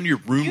just go into your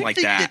room like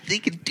that. They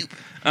can do.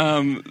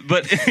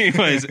 But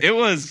anyways,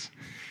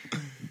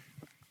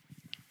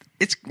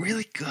 it's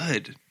really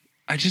good.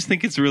 I just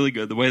think it's really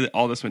good the way that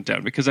all this went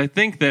down, because I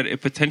think that it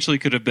potentially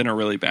could have been a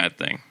really bad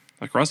thing.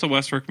 Like Russell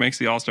Westbrook makes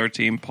the All-Star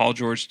team. Paul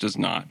George does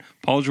not.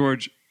 Paul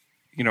George,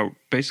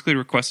 basically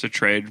requests a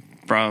trade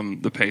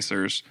from the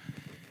Pacers.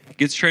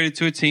 Gets traded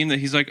to a team that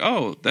he's like,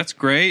 oh, that's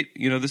great.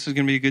 This is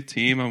going to be a good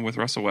team. I'm with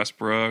Russell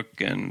Westbrook.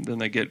 And then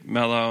they get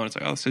Melo, and it's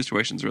like, oh, the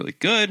situation's really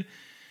good.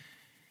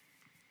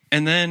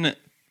 And then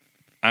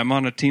I'm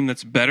on a team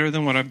that's better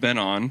than what I've been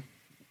on,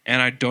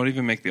 and I don't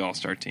even make the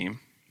All-Star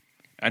team.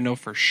 I know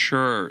for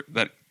sure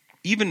that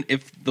even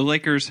if the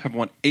Lakers have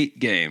won 8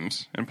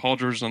 games and Paul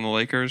George is on the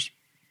Lakers,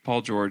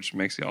 Paul George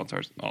makes the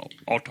All-Star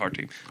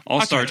team.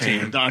 All-Star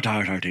team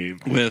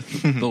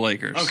with the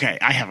Lakers. Okay,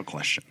 I have a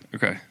question.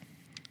 Okay.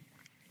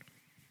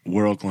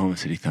 We're Oklahoma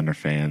City Thunder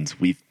fans.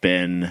 We've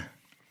been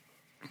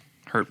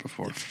hurt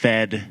before,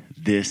 fed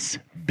this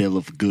bill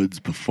of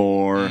goods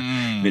before,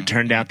 and it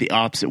turned out the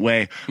opposite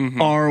way.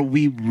 Mm-hmm. Are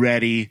we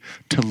ready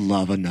to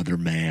love another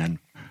man?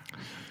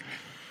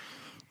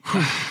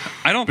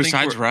 I don't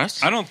Besides think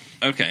Russ? I don't.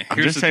 Okay.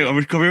 I'm just saying, are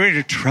we ready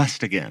to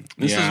trust again?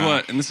 This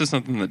is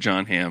something that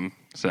John Hamm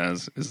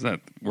says, is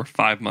that we're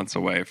 5 months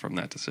away from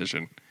that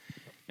decision,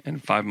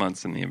 and 5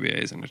 months in the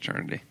NBA is an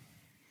eternity.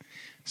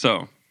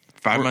 So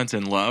 5 months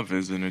in love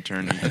is an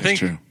eternity. I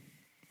think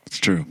it's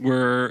true.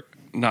 We're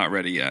not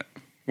ready yet.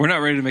 We're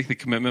not ready to make the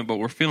commitment, but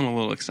we're feeling a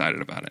little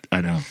excited about it.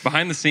 I know.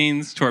 Behind the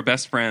scenes, to our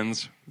best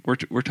friends,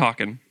 we're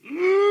talking,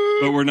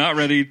 but we're not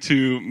ready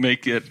to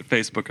make it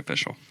Facebook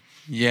official.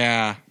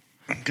 Yeah.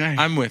 Okay.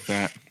 I'm with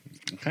that.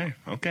 Okay.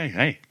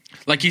 Hey.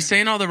 Like, he's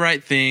saying all the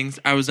right things.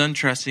 I was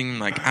untrusting.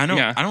 Like, I don't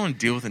want to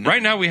deal with it.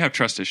 Right now, we have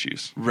trust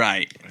issues.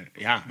 Right.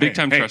 Yeah. Big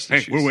time trust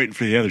issues. We're waiting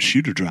for the other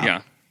shoe to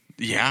drop.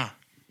 Yeah.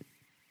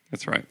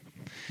 That's right.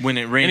 When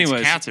it rains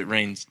cats, it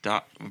rains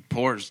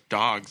pours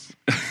dogs.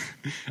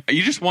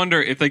 You just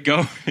wonder if they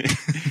go,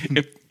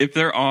 if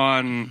they're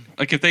on,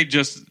 like if they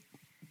just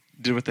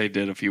did what they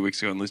did a few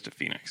weeks ago and lose to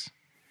Phoenix.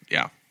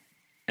 Yeah.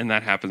 And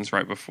that happens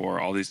right before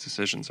all these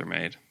decisions are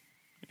made.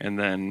 And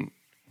then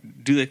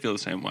do they feel the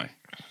same way?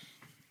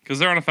 Because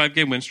they're on a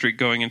 5-game win streak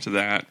going into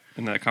that,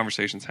 and that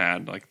conversation's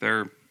had. Like,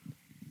 they're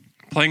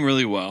playing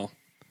really well.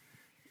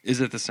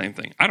 Is it the same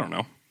thing? I don't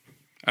know.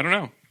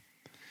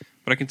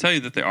 But I can tell you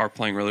that they are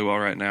playing really well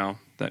right now,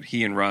 that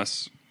he and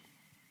Russ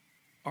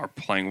are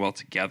playing well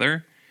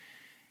together.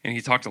 And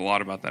he talked a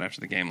lot about that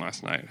after the game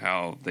last night,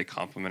 how they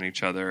complement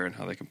each other and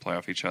how they can play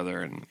off each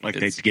other. And Like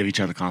they give each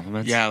other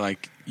compliments? Yeah,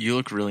 like, you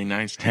look really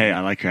nice. Hey,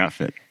 I like your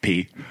outfit,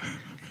 P.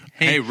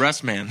 Hey,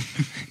 Russ, man.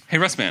 Hey,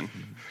 Russ, man.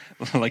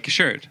 I like your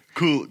shirt.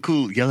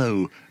 Cool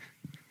yellow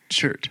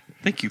shirt.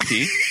 Thank you,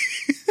 P.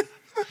 He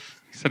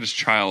said his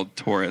child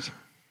tore it.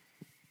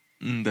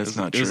 That's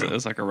not true. It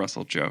was like a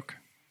Russell joke.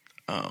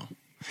 Oh.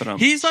 But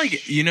He's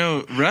like,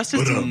 Russ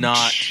is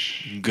not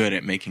good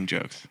at making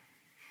jokes.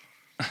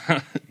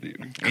 correct.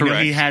 You know,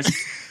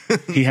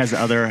 he has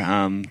other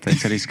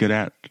things that he's good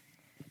at.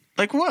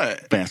 Like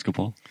what?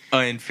 Basketball.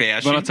 In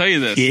fashion. But I'll tell you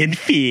this. In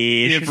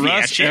fish. If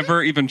Russ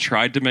ever even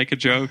tried to make a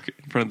joke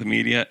in front of the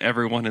media,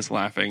 everyone is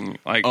laughing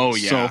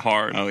so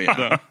hard. Oh,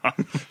 yeah.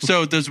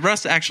 So does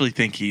Russ actually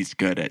think he's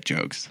good at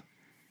jokes?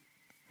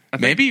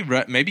 Maybe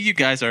you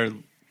guys are...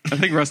 I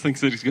think Russ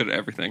thinks that he's good at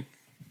everything.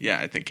 Yeah,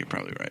 I think you're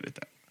probably right at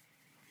that.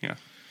 Yeah.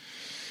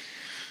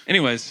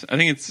 Anyways, I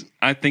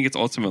think it's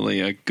ultimately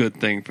a good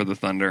thing for the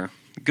Thunder.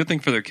 A good thing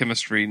for their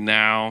chemistry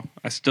now.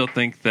 I still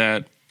think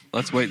that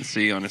let's wait and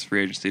see on his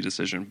free agency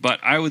decision.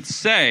 But I would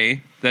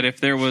say that if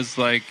there was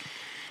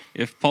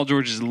if Paul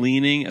George is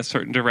leaning a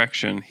certain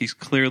direction, he's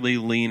clearly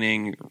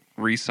leaning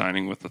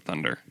re-signing with the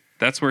Thunder.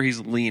 That's where he's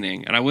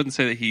leaning. And I wouldn't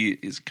say that he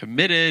is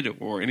committed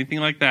or anything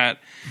like that.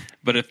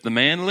 But if the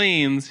man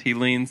leans, he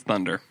leans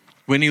Thunder.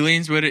 When he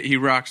leans with it, he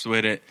rocks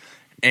with it.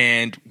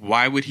 And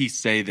why would he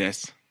say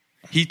this?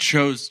 He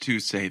chose to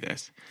say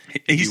this.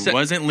 He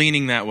wasn't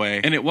leaning that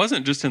way. And it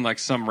wasn't just in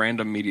some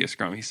random media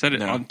scrum. He said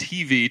it on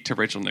TV to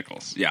Rachel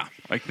Nichols. Yeah.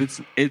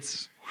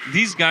 It's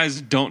these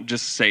guys don't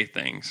just say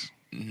things.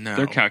 No.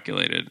 They're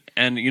calculated.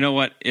 And you know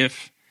what?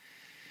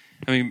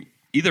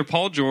 Either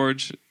Paul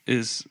George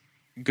is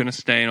going to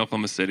stay in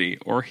Oklahoma City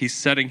or he's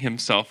setting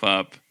himself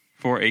up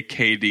for a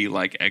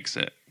KD-like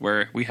exit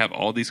where we have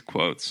all these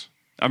quotes.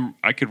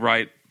 I could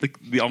write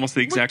almost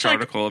the exact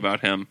article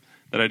about him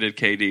that I did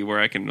KD, where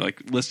I can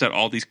list out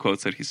all these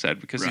quotes that he said,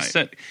 because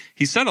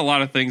he said a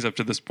lot of things up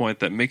to this point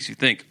that makes you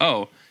think,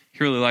 oh,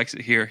 he really likes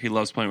it here. He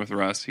loves playing with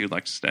Russ. He would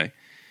like to stay.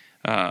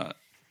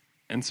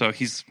 And so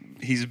he's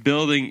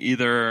building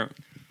either,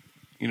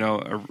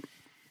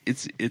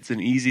 it's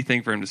an easy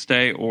thing for him to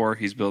stay, or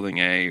he's building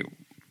a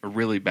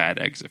really bad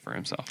exit for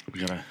himself.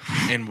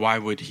 And why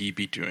would he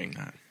be doing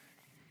that?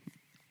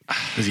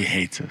 Because he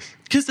hates us.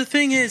 Because the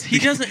thing is, he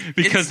doesn't...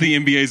 because the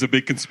NBA is a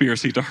big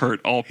conspiracy to hurt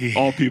all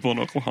people in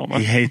Oklahoma.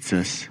 He hates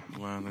us.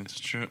 Wow, that's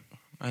true.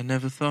 I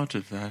never thought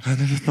of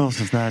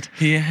that.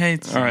 He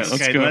hates us. All right,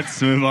 let's go.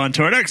 Let's move on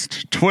to our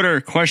next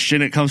Twitter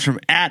question. It comes from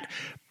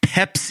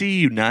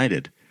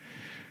 @PepsiUnited,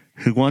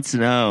 who wants to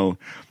know,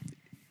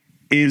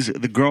 is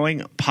the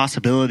growing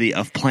possibility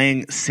of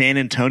playing San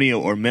Antonio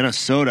or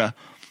Minnesota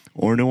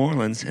or New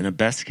Orleans in a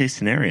best-case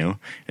scenario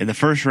in the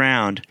first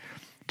round,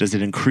 does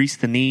it increase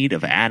the need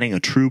of adding a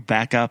true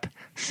backup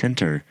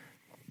center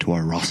to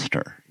our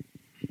roster?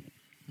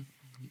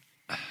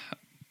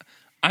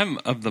 I'm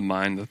of the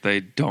mind that they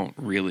don't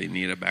really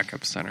need a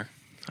backup center.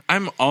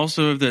 I'm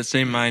also of that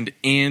same mind.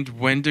 And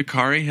when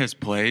Dakari has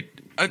played,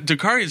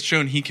 Dakari has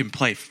shown he can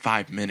play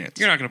 5 minutes.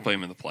 You're not going to play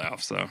him in the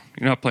playoffs, though.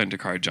 You're not playing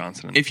Dakari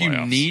Johnson in the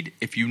playoffs.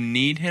 If you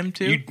need him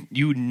to,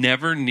 you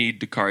never need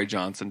Dakari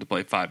Johnson to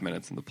play 5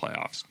 minutes in the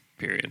playoffs.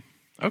 Period.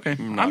 Okay,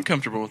 I'm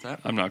comfortable with that.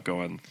 I'm not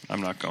going.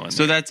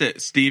 So that's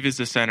it. Steve is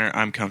the center.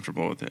 I'm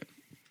comfortable with it.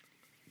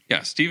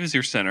 Yeah, Steve is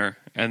your center,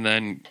 and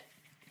then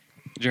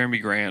Jeremy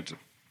Grant,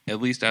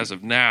 at least as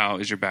of now,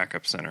 is your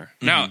backup center.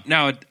 Mm-hmm.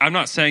 Now, I'm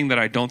not saying that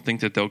I don't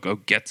think that they'll go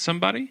get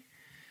somebody.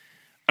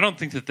 I don't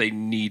think that they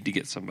need to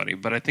get somebody,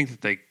 but I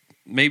think that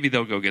maybe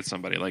they'll go get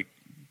somebody. Like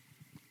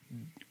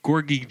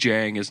Gorgie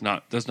Jang does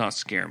not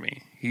scare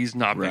me. He's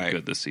not been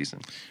good this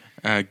season.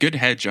 Good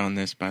hedge on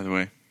this, by the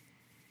way.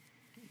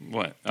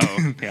 What?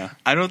 Oh, yeah.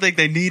 I don't think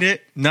they need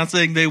it. Not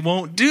saying they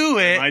won't do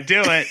it. They might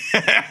do it.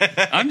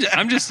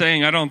 I'm just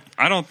saying I don't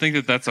think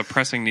that that's a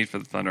pressing need for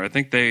the Thunder. I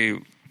think they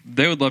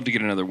would love to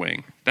get another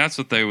wing. That's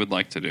what they would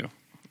like to do.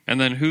 And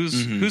then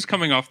who's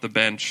coming off the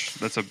bench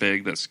that's a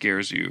big that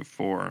scares you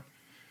for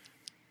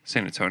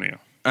San Antonio?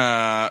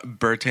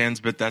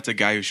 Bertans, but that's a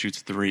guy who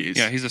shoots threes.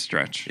 Yeah, he's a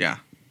stretch. Yeah.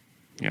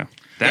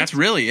 That's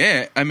really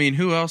it. I mean,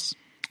 who else?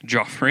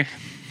 Joffrey.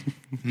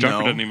 Joffrey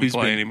doesn't even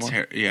play anymore.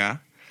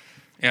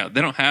 Yeah,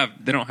 they don't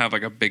have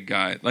like a big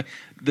guy. Like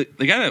the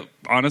guy that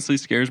honestly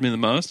scares me the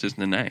most is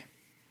Nene.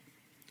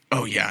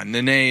 Oh yeah,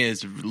 Nene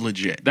is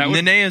legit.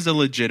 Nene is a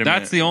legitimate.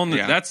 That's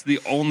the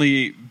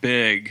only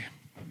big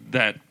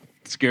that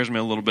scares me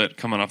a little bit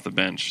coming off the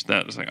bench.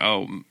 That is like,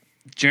 oh,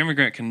 Jeremy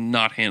Grant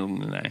cannot handle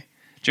Nene.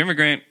 Jeremy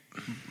Grant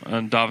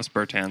and Davis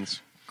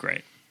Bertans,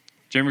 great.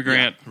 Jeremy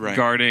Grant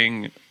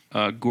guarding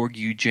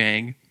Gorgie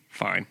Jang,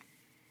 fine.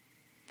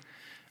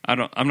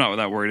 I'm not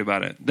that worried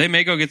about it. They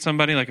may go get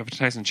somebody, like if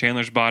Tyson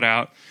Chandler's bought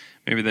out.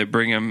 Maybe they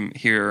bring him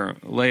here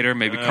later.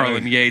 Maybe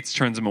Carlin Yates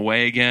turns him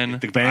away again.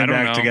 The band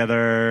back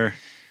together.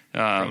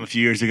 From a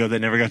few years ago, they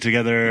never got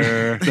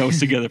together. That was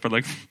together for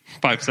like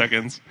 5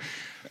 seconds.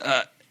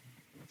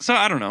 So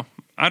I don't know.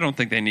 I don't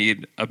think they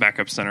need a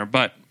backup center,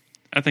 but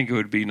I think it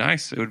would be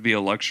nice. It would be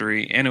a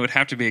luxury, and it would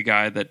have to be a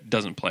guy that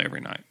doesn't play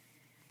every night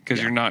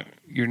because you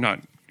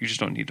just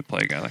don't need to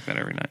play a guy like that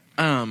every night.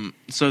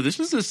 So this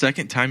was the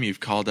second time you've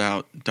called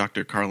out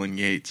Dr. Carlin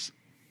Yates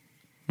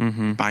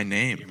by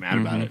name. You're mad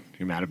about it.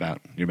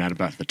 You're mad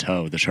about the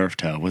toe, the turf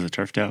toe. Was it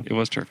turf toe? It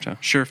was turf toe.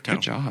 Turf toe.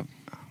 Good job.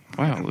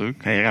 Wow,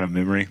 Luke. Hey, I got a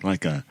memory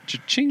like a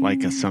Cha-ching.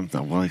 like a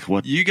something. Like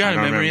what? You got I a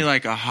don't memory remember.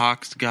 like a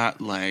hawk's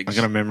got legs. I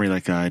got a memory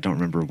like I don't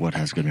remember what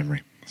has good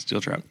memory.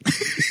 Steel trap.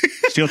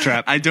 Steel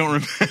trap. I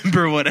don't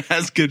remember what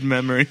has good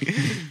memory.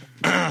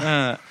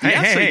 So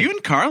you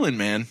and Carlin,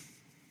 man.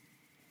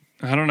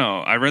 I don't know.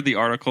 I read the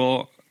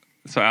article.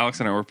 So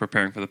Alex and I were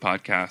preparing for the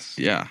podcast.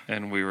 Yeah.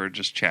 And we were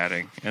just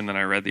chatting. And then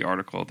I read the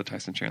article, the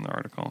Tyson Chandler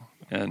article.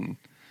 And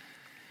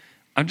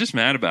I'm just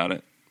mad about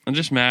it. I'm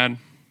just mad.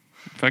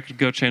 If I could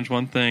go change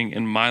one thing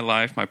in my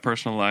life, my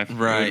personal life, it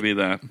would be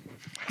that.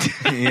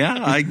 Yeah,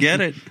 I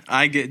get it.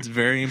 It's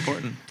very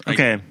important.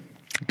 Okay,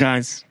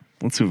 guys,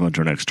 let's move on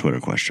to our next Twitter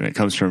question. It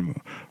comes from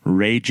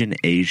Ragin'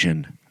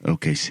 Asian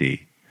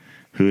OKC,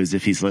 who is,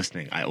 if he's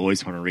listening, I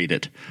always want to read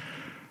it.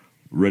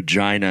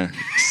 Regina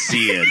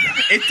Sean.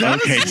 It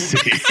does.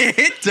 OKC.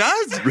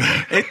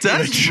 It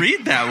does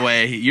read that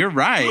way. You're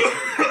right.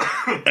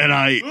 And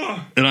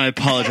I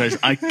apologize.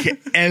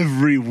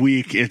 Every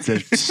week it's a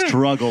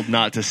struggle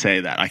not to say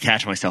that. I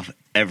catch myself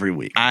every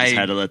week. I just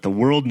had to let the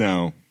world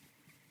know.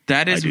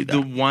 That is the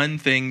one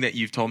thing that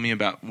you've told me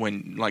about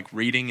when like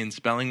reading and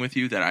spelling with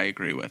you that I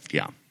agree with.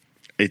 Yeah.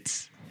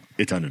 It's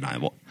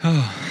undeniable.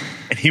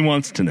 And he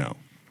wants to know,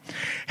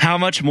 how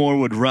much more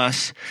would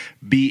Russ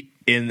be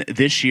in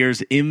this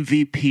year's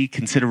MVP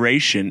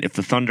consideration if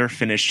the Thunder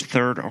finished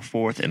third or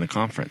fourth in the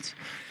conference?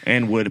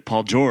 And would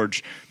Paul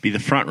George be the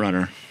front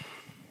runner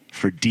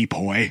for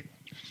DPOY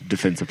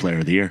Defensive Player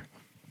of the Year?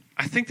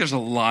 I think there's a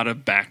lot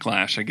of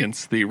backlash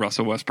against the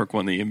Russell Westbrook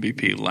won the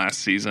MVP last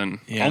season.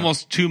 Yeah.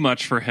 Almost too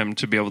much for him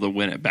to be able to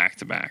win it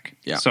back-to-back.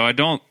 Yeah. So I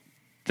don't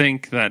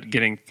think that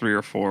getting 3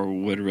 or 4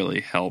 would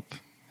really help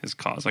his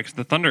cause. Like, if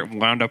the Thunder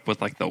wound up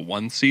with like the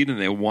 1 seed and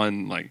they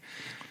won like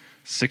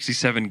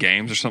 67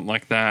 games or something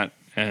like that,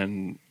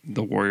 and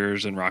the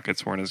Warriors and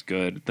Rockets weren't as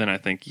good, then I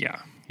think,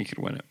 yeah, he could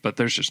win it. But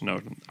there's just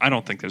I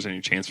don't think there's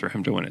any chance for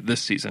him to win it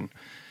this season.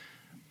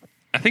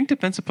 I think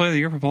Defensive Player of the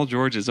Year for Paul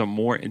George is a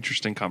more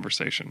interesting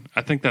conversation.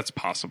 I think that's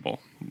possible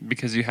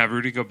because you have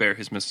Rudy Gobert,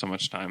 who's missed so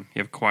much time.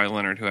 You have Kawhi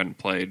Leonard, who hadn't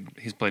played.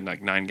 He's played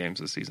like 9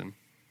 games this season.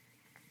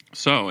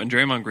 So, and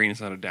Draymond Green has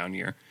had a down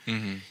year.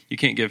 Mm-hmm. You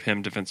can't give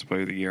him Defensive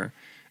Player of the Year.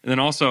 And then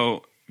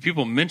also,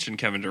 people mention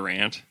Kevin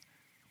Durant,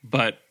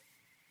 but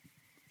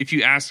if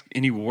you ask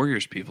any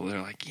Warriors people,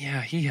 they're like,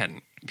 yeah, he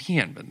hadn't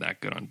been that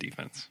good on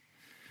defense.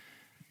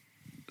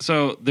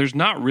 So there's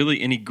not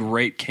really any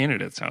great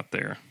candidates out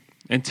there.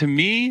 And to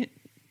me,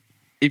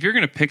 if you're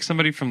going to pick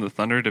somebody from the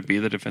Thunder to be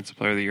the Defensive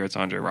Player of the Year, it's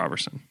Andre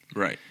Robertson.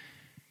 Right.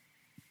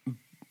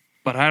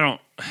 But I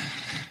don't.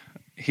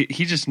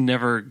 He just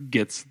never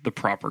gets the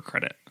proper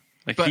credit.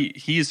 Like,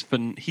 he is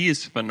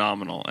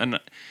phenomenal. And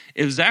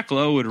if Zach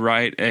Lowe would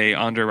write a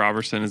Andre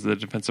Robertson as the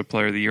Defensive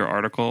Player of the Year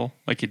article,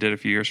 like he did a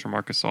few years for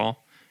Marc Gasol,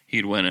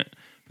 he'd win it.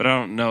 But I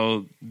don't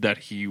know that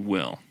he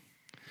will.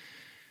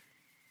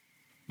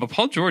 But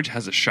Paul George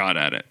has a shot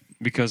at it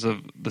because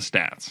of the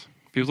stats.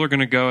 People are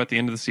going to go at the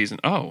end of the season,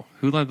 oh,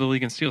 who led the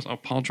league in steals? Oh,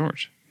 Paul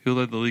George. Who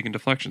led the league in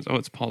deflections? Oh,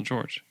 it's Paul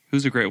George.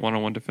 Who's a great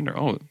one-on-one defender?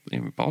 Oh,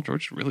 Paul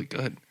George is really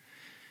good.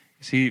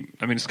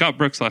 Scott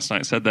Brooks last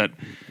night said that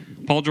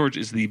Paul George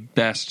is the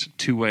best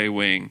two-way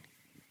wing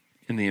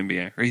in the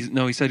NBA.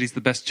 He said he's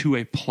the best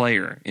two-way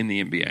player in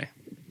the NBA.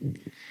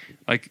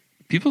 Like,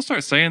 people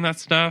start saying that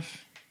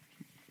stuff.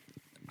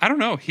 I don't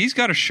know. He's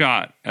got a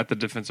shot at the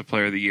Defensive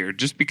Player of the Year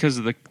just because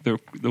of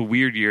the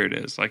weird year it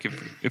is. Like,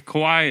 if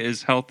Kawhi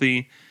is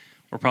healthy,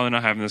 we're probably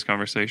not having this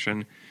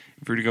conversation.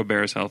 If Rudy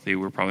Gobert is healthy,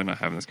 we're probably not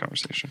having this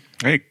conversation.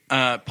 Hey,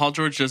 Paul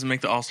George doesn't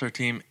make the All-Star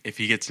team if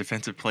he gets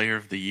Defensive Player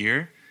of the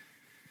Year.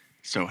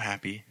 So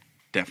happy.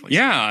 Definitely.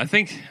 Yeah,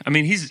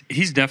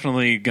 he's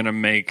definitely going to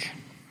make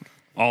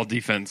all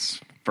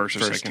defense first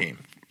or second team.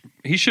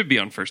 He should be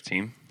on first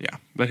team. Yeah.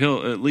 But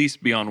he'll at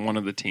least be on one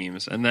of the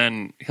teams, and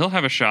then he'll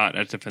have a shot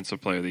at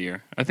Defensive Player of the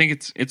Year. I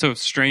think it's a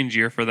strange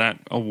year for that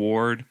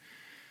award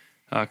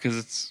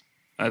because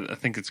I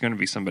think it's going to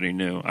be somebody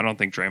new. I don't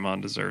think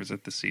Draymond deserves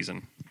it this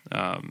season.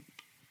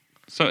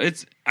 So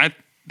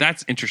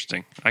that's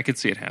interesting. I could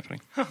see it happening.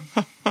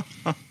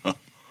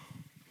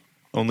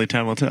 only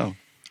time will tell.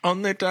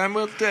 Only time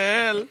will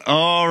tell.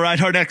 All right,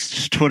 our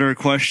next Twitter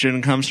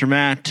question comes from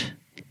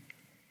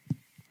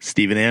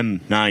Stephen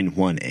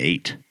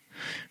M918,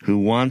 who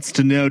wants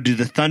to know, do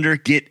the Thunder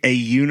get a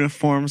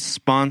uniform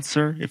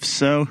sponsor? If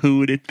so, who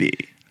would it be?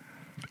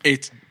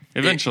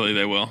 Eventually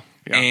they will.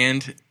 Yeah.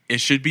 And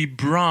it should be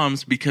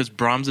Brahms because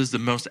Brahms is the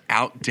most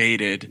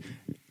outdated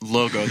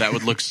logo that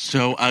would look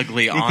so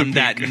ugly on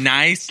that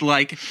nice,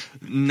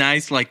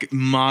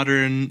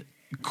 modern,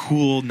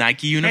 cool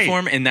Nike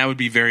uniform, and that would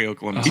be very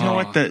Oklahoma. You know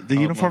what? The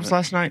uniforms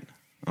last night,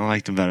 I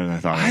liked them better than I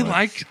thought. I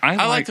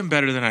liked them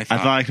better than I thought.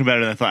 I liked them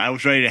better than I thought. I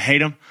was ready to hate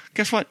them.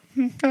 Guess what?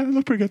 They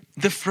look pretty good.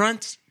 The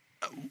fronts.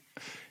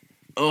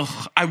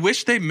 I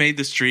wish they made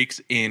the streaks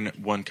in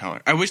one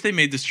color. I wish they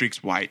made the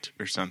streaks white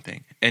or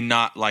something, and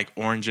not like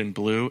orange and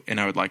blue. And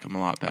I would like them a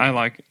lot better. I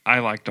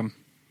liked them.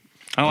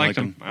 A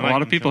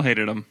lot of people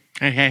hated them.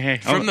 Hey.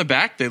 From the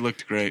back, they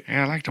looked great.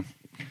 Yeah, I liked them.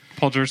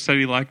 Paul George said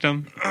he liked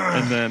them,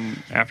 and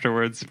then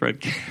afterwards,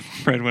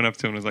 Fred went up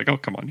to him and was like, "Oh,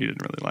 come on, you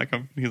didn't really like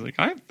them." He's like,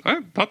 "I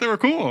thought they were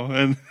cool,"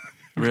 and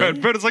Really?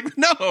 Fred is like,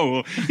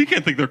 "No, you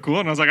can't think they're cool."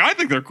 And I was like, "I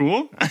think they're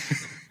cool."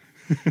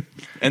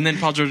 And then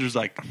Paul George was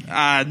like,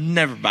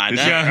 never mind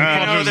that. Yeah,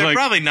 Paul George they're like-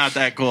 probably not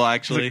that cool,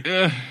 actually.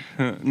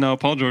 No,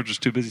 Paul George was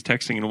too busy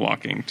texting and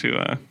walking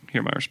to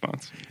hear my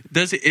response.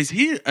 Is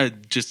he a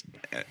just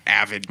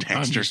avid texter?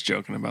 I'm just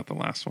joking about the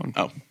last one.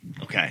 Oh,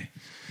 Okay.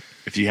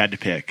 If you had to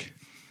pick,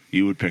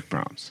 you would pick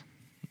Brahms.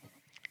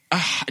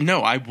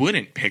 no, I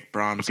wouldn't pick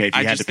Brahms. Okay, if you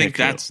I had just to think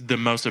pick who? that's the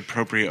most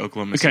appropriate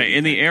Oklahoma City. Okay,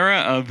 in the era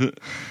of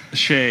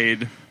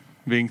shade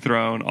being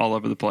thrown all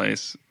over the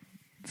place,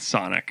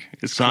 Sonic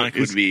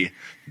would be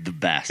the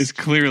best. is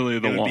clearly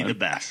the it would one. be the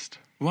best.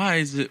 Why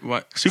is it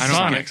what?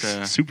 Supersonics.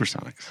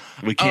 Supersonics.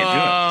 We can't do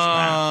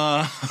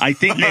it. I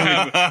think they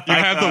would.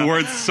 You have the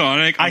word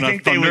Sonic on I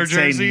think a they Thunder would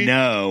jersey. say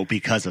no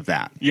because of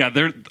that. Yeah,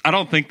 I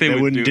don't think they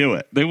wouldn't do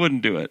it. They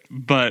wouldn't do it,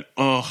 but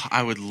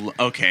I would.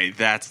 Okay,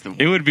 that's the.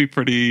 it would be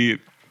pretty.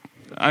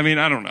 I mean,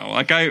 I don't know.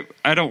 Like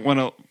I don't want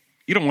to.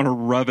 You don't want to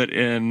rub it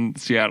in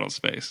Seattle's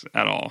face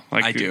at all.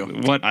 Like I do.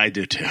 What I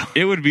do too.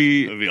 it would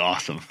be. It would be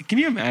awesome. Can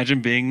you imagine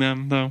being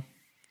them though?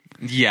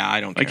 Yeah, I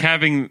don't Like care.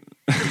 having.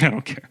 I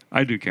don't care.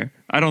 I do care.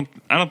 I don't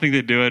think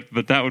they'd do it,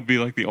 but that would be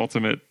like the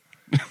ultimate.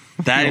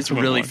 That the is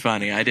ultimate really one.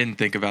 funny. I didn't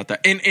think about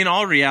that. In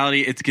all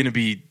reality, it's going to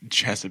be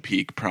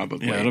Chesapeake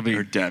probably. Yeah, it'll be-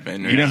 or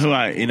Devon. You know who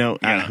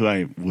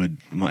I would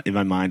in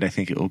my mind. I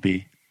think it will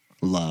be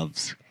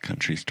Love's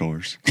Country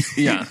Stores.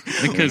 Yeah,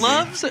 because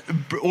Loves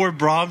or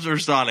Brahms or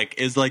Sonic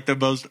is like the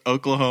most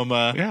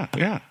Oklahoma.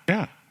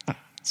 yeah.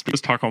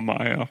 it's Taco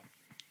Mayo.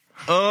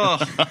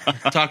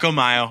 Taco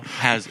Mayo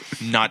has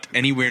not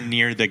anywhere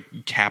near the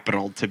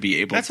capital to be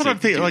able. That's to what I'm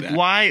thinking. do Like,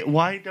 that.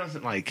 why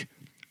doesn't like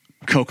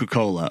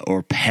Coca-Cola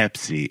or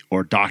Pepsi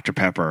or Dr.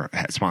 Pepper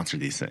sponsor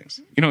these things?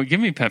 You know, give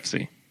me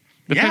Pepsi.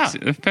 The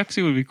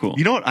Pepsi would be cool.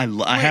 You know what? I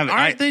Wait, have.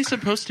 aren't they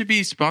supposed to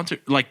be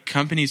sponsored like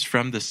companies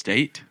from the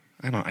state?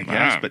 I don't. I guess,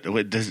 Yeah. but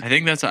what does? I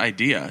think that's the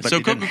idea. But So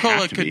it doesn't Coca-Cola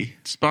have to could be.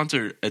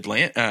 sponsor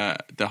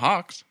the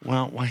Hawks.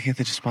 Well, why can't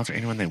they just sponsor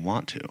anyone they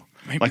want to?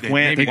 Maybe Like they-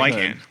 when? maybe Why they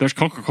can't? could. There's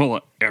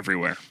Coca-Cola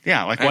everywhere.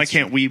 Yeah, like why That's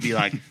can't we be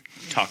like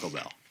Taco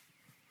Bell?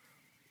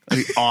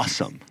 That'd be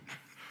awesome.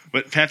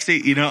 But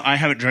Pepsi, you know, I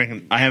haven't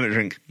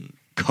drank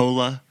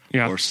cola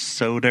Yeah. or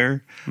soda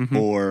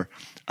or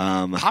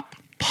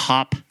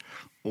pop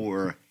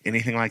or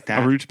anything like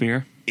that A root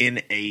beer.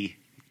 in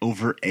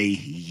over a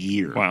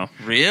year. Wow.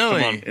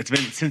 Really? Come on. It's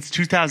been since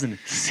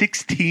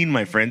 2016,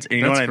 my friends. And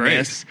you know That's what I great.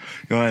 miss?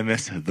 You know what I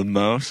miss the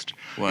most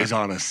What? is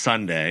on a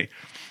Sunday,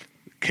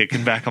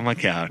 kicking back on my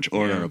couch,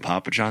 ordering a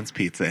Papa John's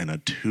pizza and a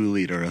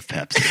 2-liter of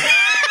Pepsi.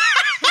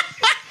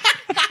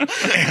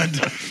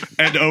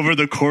 and over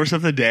the course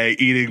of the day,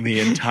 eating the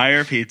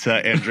entire pizza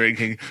and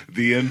drinking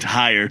the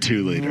entire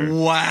 2-liter.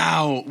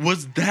 Wow.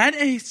 Was that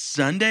a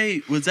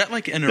Sunday? Was that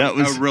like a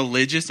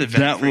religious event?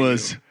 That for you?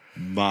 was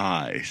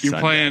my You're Sunday.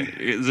 playing,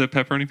 is it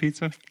pepperoni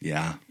pizza?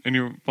 Yeah. And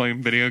you're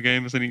playing video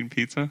games and eating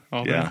pizza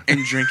all day? Yeah.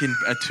 and drinking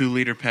a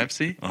 2-liter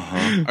Pepsi.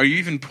 Are you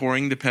even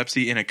pouring the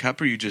Pepsi in a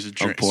cup, or you just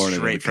drink pouring it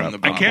in a straight from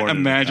cup. the I bottle? can't Pouring it in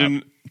a imagine.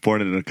 cup.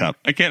 Pouring it in a cup.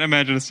 I can't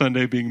imagine a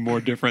Sunday being more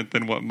different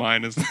than what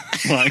mine is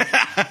like.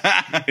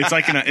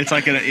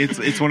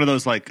 It's one of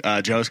those like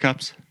Joe's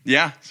cups.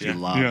 Yeah, You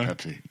love Yeah.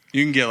 Pepsi.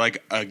 you can get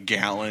like a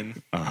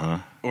gallon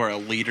or a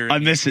liter. I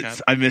in miss each it. cup.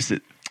 I miss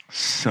it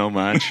so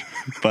much.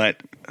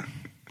 But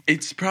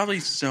It's probably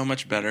so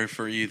much better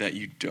for you that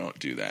you don't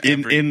do that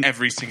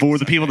every single. for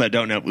the people Sunday. that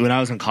don't know, when I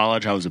was in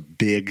college, I was a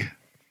big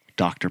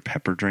Dr.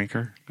 Pepper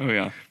drinker. Oh,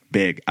 yeah.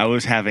 Big. I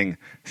was having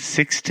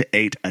 6 to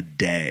 8 a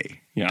day.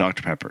 Yeah.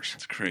 Dr. Peppers.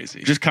 It's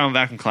crazy. Just coming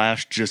back from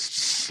class, just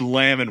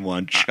slamming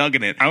one,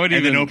 chugging it, I would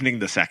and then even- opening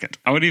the second.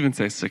 I would even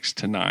say 6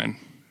 to 9.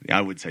 Yeah,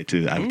 I would say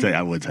too. I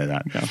would say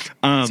that.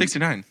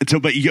 69. So,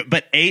 but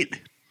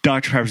 8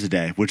 Dr. Peppers a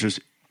day, which was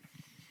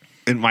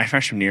in my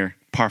freshman year,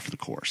 par for the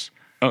course.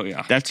 Oh,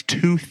 yeah. That's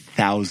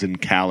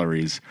 2,000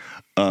 calories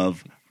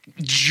of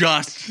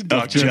Just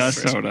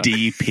soda.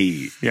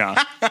 DP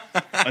Yeah.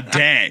 a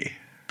day.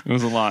 It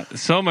was a lot.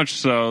 So much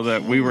so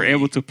that we were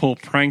able to pull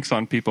pranks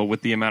on people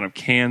with the amount of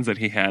cans that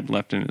he had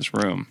left in his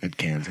room. And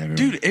cans everywhere.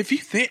 dude. If you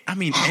think,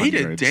 8 a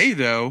Hundreds. day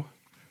though.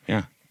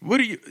 Yeah. What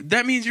are you?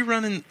 That means you're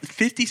running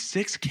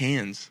 56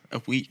 cans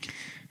a week.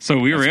 So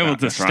we were That's able right,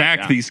 to that's right, stack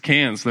yeah. these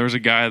cans. There was a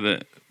guy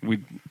that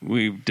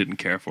we didn't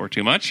care for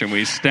too much, and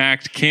we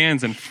stacked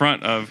cans in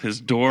front of his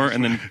door,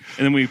 and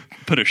then we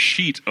put a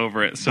sheet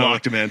over it, so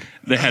Blocked him in.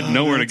 they had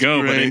nowhere to that's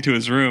go but great. into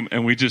his room,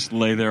 and we just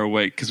lay there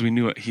awake because we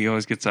knew it. He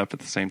always gets up at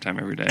the same time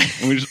every day,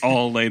 and we just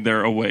all laid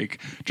there awake,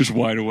 just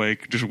wide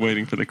awake, just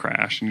waiting for the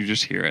crash, and you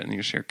just hear it, and you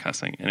just hear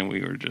cussing, and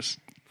we were just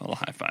all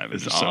high-fiving,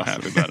 just so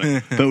awesome. happy about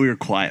it. But we were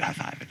quiet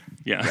high-fiving.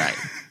 Yeah, right.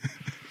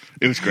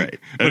 It was great.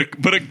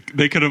 But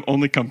they could have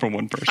only come from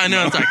one person. I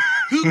know. It's like,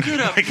 who could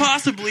have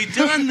possibly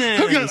done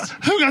this?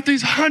 Who got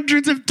these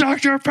hundreds of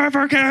Dr.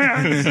 Pepper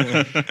cans?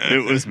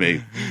 It was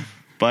me.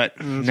 But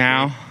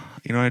now,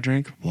 you know what I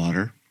drink?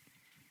 Water.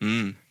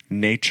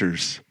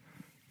 Nature's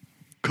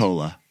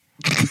cola.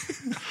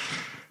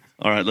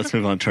 All right, let's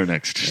move on to our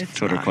next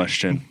Twitter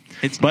question.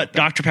 But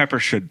Dr. Pepper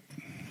should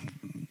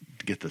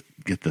get the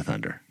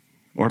Thunder.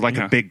 Or like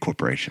a big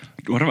corporation.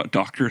 What about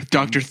Dr.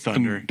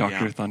 Thunder?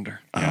 Dr.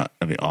 Thunder. I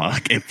mean,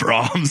 like a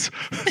Brahms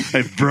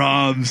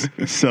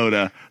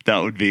soda. That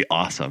would be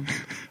awesome.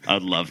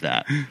 I'd love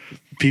that.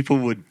 People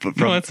would.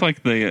 No, that's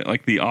like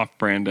the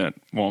off-brand at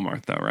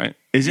Walmart, though, right?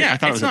 Is it? Yeah, I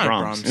thought it was it's a not a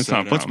Brahms. Brahms It's not.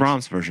 soda. What's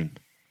Brahms version?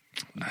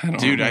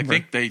 Dude, I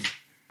think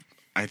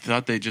I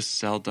thought they just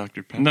sell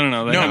Dr. Pepper.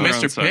 No. They have their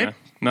own Mr. soda. Pitt?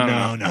 No.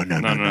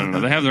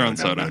 They have their own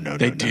soda.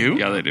 They do?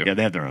 Yeah, they do. Yeah,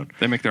 they have their own.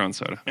 They make their own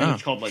soda. And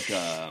it's called like.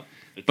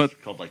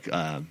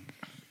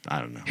 I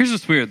don't know. Here's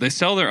what's weird. They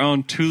sell their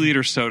own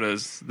 2-liter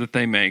sodas that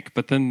they make,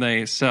 but then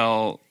they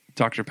sell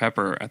Dr.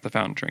 Pepper at the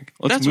fountain drink.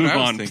 Let's That's move what I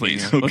was on, thinking,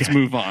 please. yeah. Let's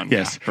move on.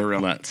 Yes, for real.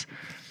 Let's.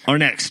 Our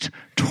next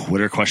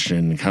Twitter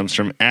question comes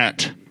from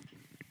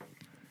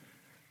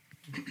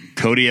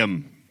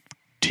 @Codium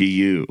to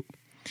you.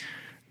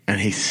 And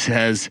he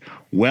says,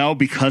 well,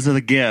 because of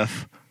the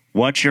GIF,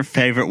 what's your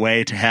favorite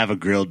way to have a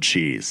grilled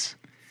cheese?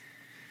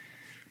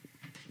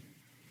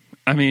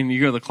 I mean,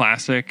 you go the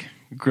classic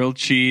grilled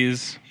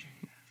cheese.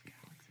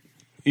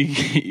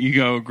 You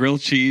go grilled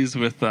cheese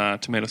with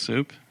tomato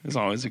soup is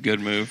always a good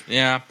move.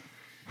 Yeah.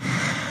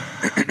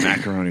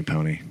 Macaroni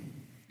pony.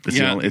 It's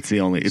Yeah. the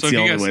only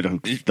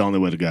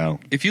way to go.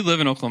 If you live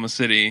in Oklahoma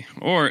City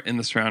or in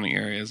the surrounding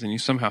areas and you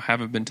somehow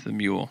haven't been to the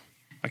Mule,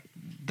 like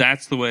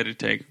that's the way to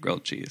take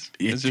grilled cheese.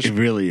 It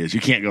really is.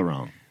 You can't go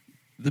wrong.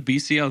 The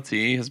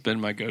BCLT has been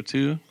my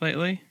go-to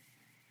lately.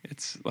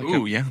 It's like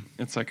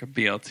it's like a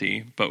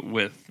BLT, but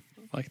with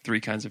like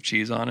 3 kinds of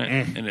cheese on it,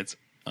 and it's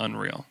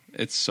unreal.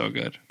 It's so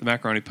good. The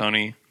macaroni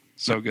pony,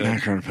 so good.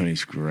 Macaroni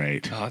pony's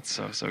great. Oh, it's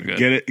so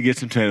good. Get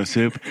some tomato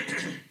soup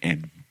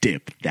and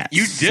dip that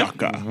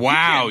sucker.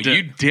 Wow,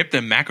 you dip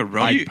the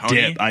macaroni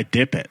pony? I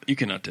dip it. You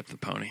cannot dip the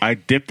pony. I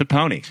dip the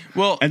pony.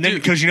 Well, and then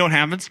dude, because you know what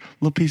happens?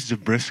 Little pieces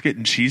of brisket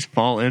and cheese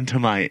fall into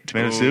my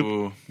tomato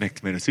soup. Make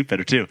tomato soup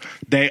better too.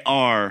 They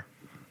are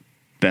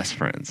best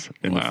friends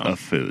of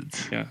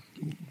foods. Yeah.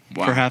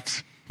 Wow.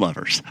 Perhaps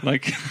lovers.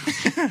 Like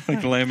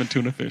lamb and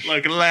tuna fish.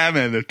 Like lamb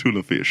and a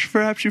tuna fish.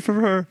 Perhaps you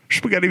prefer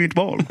spaghetti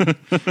meatball.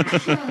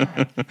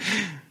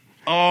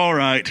 All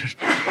right.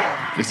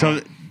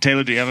 So,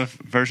 Taylor, do you have a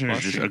version or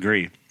just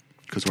agree?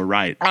 Because we're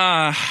right.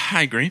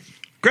 I agree.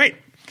 Great.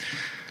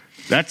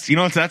 That's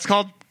what that's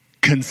called?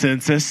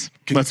 Consensus.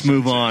 Let's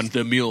move on.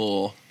 The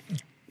mule.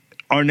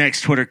 Our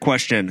next Twitter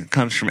question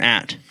comes from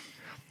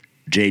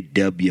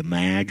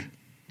 @JWMag,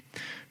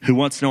 who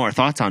wants to know our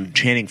thoughts on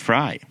Channing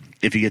Frye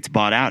if he gets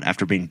bought out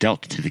after being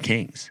dealt to the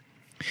Kings.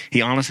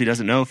 He honestly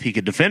doesn't know if he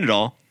could defend it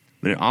all,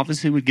 but it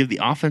obviously would give the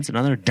offense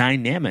another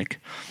dynamic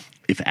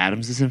if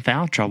Adams is in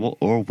foul trouble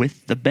or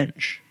with the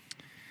bench.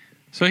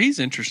 So he's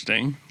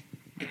interesting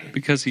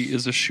because he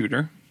is a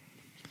shooter.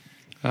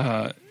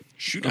 I'm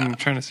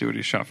trying to see what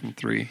he shot from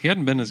 3. He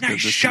hadn't been as good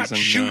this season.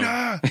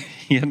 Shooter.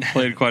 He hadn't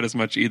played quite as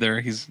much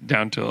either. He's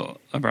down to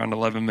around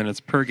 11 minutes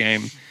per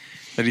game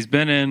that he's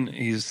been in.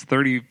 He's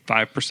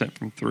 35%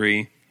 from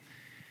 3.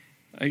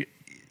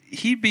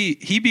 He'd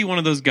be one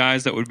of those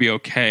guys that would be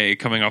okay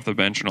coming off the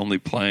bench and only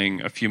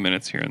playing a few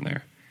minutes here and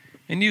there.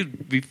 And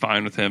you'd be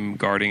fine with him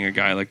guarding a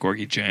guy like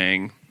Gorgie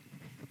Jang.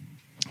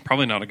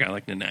 Probably not a guy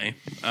like Nene.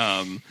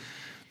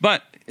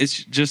 But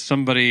it's just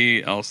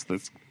somebody else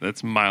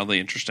that's mildly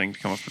interesting to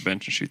come off the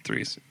bench and shoot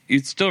threes.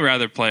 You'd still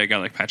rather play a guy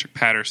like Patrick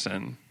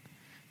Patterson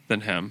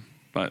than him,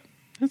 but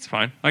it's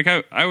fine. Like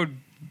I would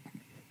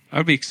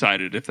be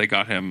excited if they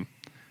got him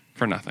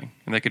for nothing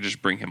and they could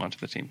just bring him onto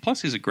the team.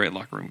 Plus, he's a great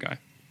locker room guy.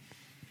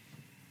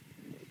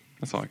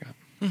 That's all I got.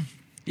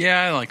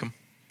 Yeah, I like him.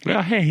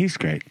 Well, hey, he's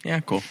great.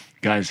 Yeah, cool.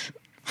 Guys,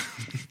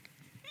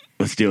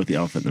 let's deal with the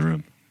elephant in the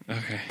room.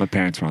 Okay. My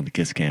parents were on the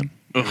Kiss Cam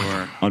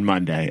on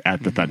Monday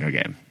at the Thunder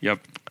game.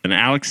 Yep. And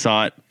Alex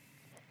saw it,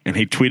 and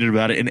he tweeted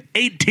about it, and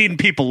 18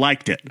 people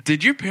liked it.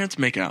 Did your parents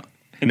make out?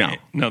 No.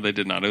 No, they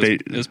did not.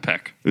 It was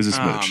Peck. It was a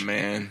smooch. Oh,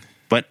 man.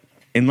 But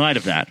in light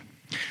of that,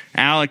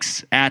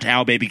 Alex at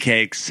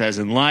 @OwBabyCakes says,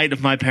 in light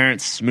of my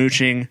parents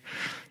smooching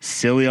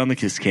silly on the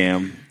Kiss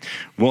Cam,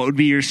 what would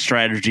be your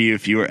strategy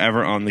if you were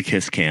ever on the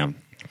Kiss Cam?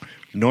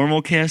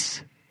 Normal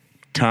kiss,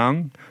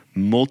 tongue,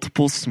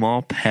 multiple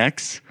small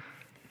pecks,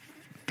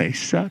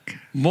 face suck?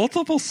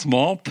 Multiple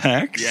small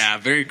pecks? Yeah,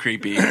 very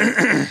creepy.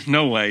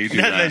 No way you do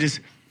that.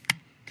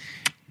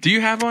 Do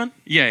you have one?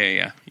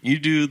 Yeah. You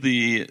do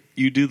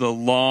the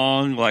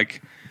long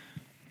like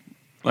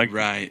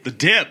Right. The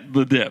dip.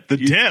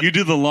 You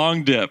do the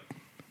long dip,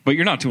 but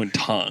you're not doing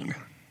tongue.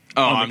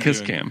 Oh, on I'm the kiss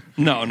doing- cam.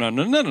 No.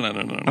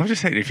 I was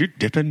just saying, if you're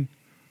dipping,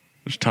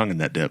 there's tongue in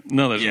that dip.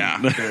 No, there's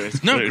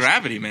There's no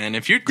gravity, man.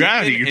 If you're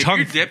Gravity, dipping, if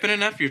you're dipping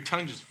enough, your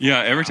tongue just Yeah,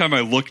 every time I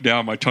look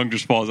down, my tongue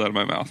just falls out of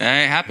my mouth.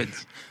 It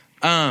happens.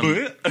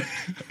 It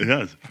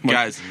does.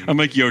 Guys, I'm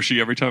like Yoshi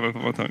every time I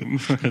put my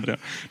head down.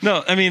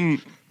 No, I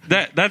mean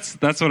that's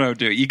what I would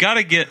do. You got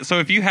to get. So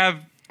if you have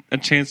a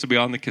chance to be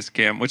on the Kiss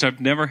Cam, which I've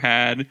never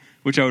had,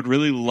 which I would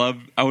really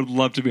love. I would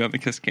love to be on the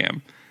Kiss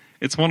Cam.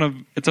 It's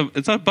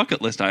a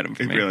bucket list item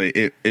for me.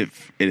 It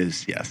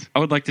is. Yes. I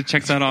would like to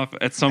check that off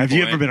at some point. Have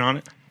you ever been on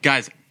it?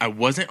 guys, I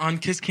wasn't on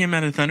Kiss Cam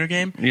at a Thunder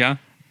game. Yeah.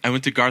 I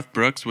went to Garth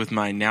Brooks with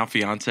my now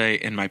fiance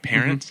and my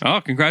parents. Mm-hmm.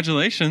 Oh,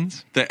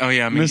 congratulations.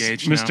 I'm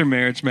engaged now. Mr.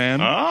 Marriage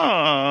Man.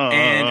 Oh.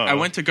 And I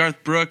went to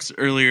Garth Brooks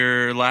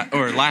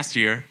last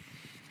year.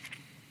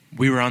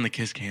 We were on the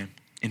Kiss Cam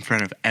in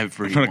front of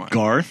everyone. In front of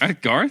Garth?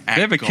 At Garth? At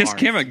They have a Garth. Kiss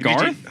Cam at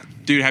Garth?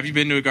 Dude, have you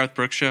been to a Garth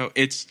Brooks show?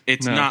 It's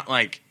No. not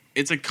like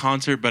it's a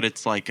concert, but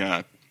it's like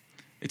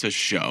it's a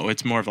show.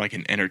 It's more of like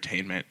an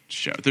entertainment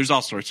show. There's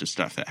all sorts of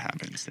stuff that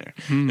happens there.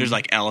 There's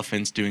like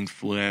elephants doing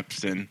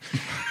flips and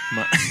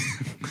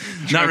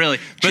not really.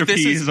 But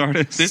Trapeze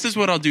artists. This is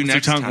what I'll do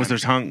next time. Was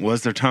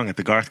their tongue at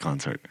the Garth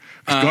concert?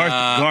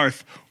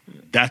 Garth,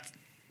 that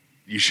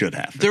you should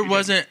have. There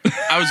wasn't.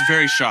 I was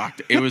very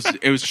shocked. It was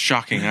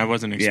shocking. I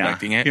wasn't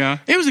expecting it. Yeah.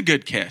 It was a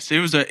good kiss. It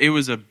was a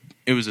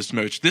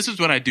smooch. This is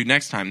what I do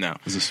next time, though.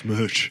 It was a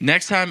smooch.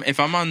 Next time, if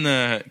I'm on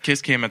the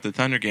Kiss Cam at the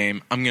Thunder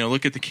game, I'm going to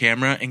look at the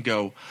camera and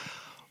go,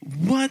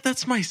 what?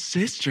 That's my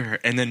sister.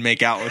 And then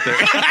make out with her.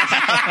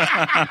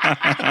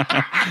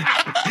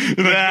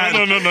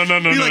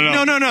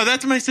 No,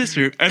 that's my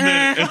sister. And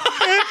then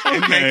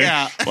and make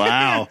out.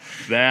 Wow.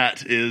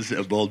 That is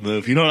a bold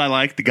move. You know what I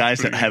like? The guys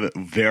that have it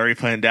very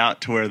planned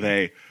out to where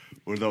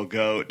they'll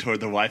go toward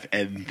their wife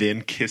and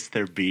then kiss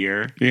their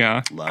beer.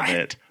 Yeah. Love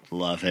it.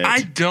 Love it.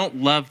 I don't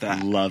love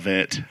that. Love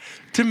it.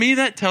 To me,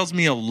 that tells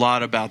me a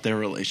lot about their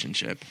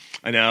relationship.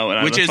 I know.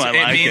 And Which that's is, why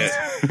I like means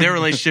it. their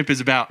relationship is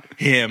about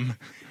him,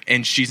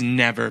 and she's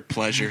never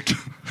pleasured.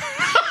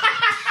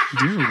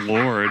 Dear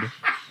Lord.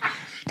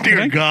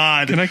 Dear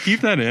God. Can I keep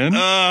that in?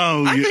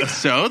 Oh, I think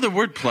so. The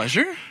word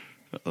pleasure.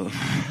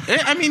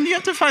 I mean, you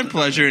have to find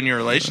pleasure in your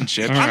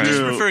relationship. All I'm right. just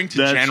referring to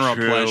That's general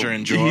true. pleasure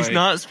and joy. He's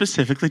not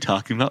specifically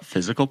talking about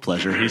physical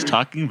pleasure. He's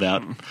talking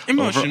about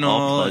Emotional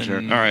overall pleasure.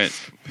 and- All right.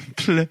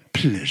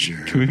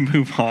 Pleasure. Can we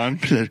move on?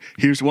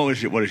 Here's what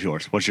is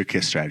yours? What's your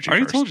kiss strategy? I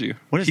already first? told you.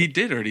 What is He it?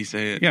 did already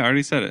say it. Yeah, I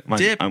already said it.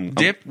 Mine's-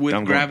 Dip with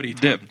I'm gravity.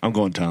 Going, Dip. I'm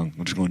going tongue.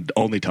 I'm just going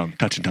only tongue.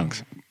 Touching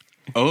tongues.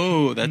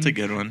 Oh, that's a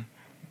good one.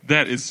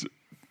 That is,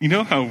 you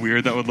know how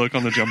weird that would look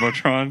on the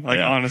Jumbotron? Like,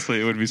 Yeah.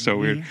 honestly, it would be so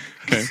weird.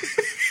 Okay.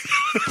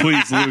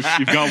 Please, Luke,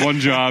 you've got one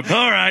job.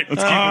 All right.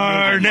 Let's keep it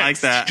Our moving.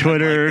 next Like that.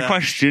 Twitter Like that.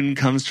 question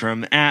comes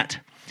from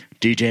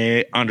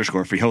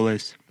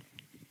 @DJ_Frijoles,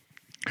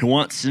 who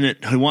wants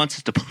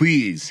us to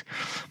please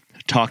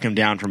talk him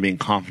down from being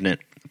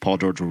confident Paul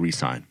George will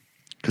resign.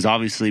 Because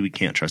obviously we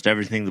can't trust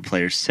everything the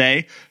players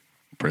say,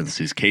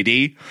 parentheses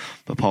KD,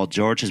 but Paul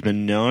George has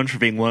been known for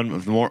being one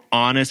of the more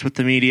honest with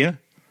the media.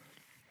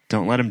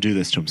 Don't let him do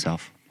this to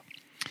himself.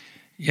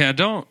 Yeah,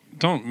 don't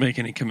make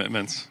any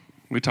commitments.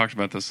 We talked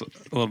about this a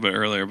little bit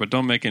earlier, but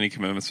don't make any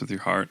commitments with your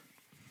heart.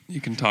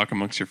 You can talk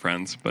amongst your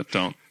friends, but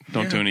don't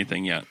do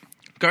anything yet.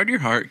 Guard your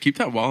heart. Keep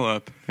that wall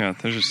up. Yeah,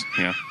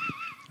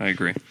 I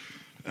agree.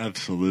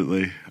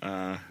 Absolutely.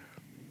 Okay,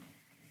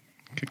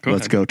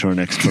 Let's go to our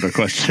next Twitter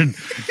question.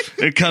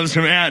 It comes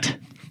from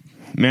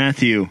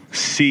 @Matthew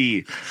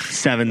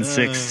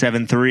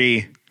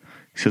C7673. He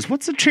says,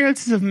 "What's the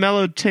chances of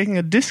Melo taking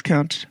a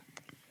discount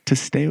to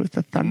stay with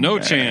the Thunder?" No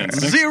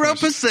chance. Next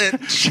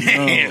 0%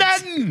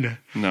 chance.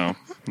 None.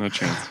 No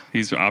chance.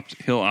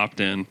 He'll opt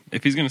in.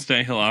 If he's going to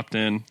stay, he'll opt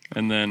in,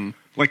 and then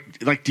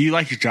Like, do you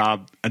like your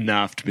job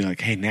enough to be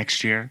like, hey,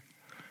 next year,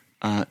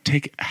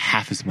 take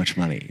half as much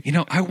money?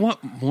 I want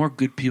more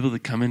good people to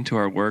come into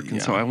our work,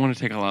 and so I want to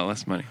take a lot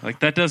less money. Like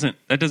that doesn't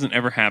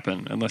ever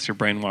happen unless you're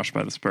brainwashed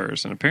by the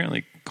Spurs, and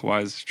apparently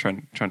Kawhi's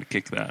trying to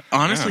kick that.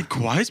 Honestly,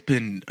 Kawhi's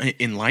been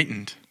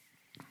enlightened.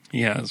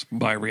 He has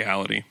by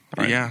reality.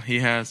 Right? Yeah, he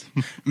has.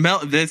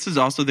 This is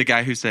also the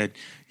guy who said,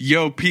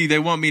 "Yo, P, they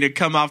want me to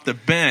come off the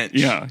bench."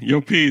 Yeah.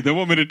 Yo, P, they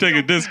want me to take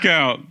a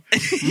discount.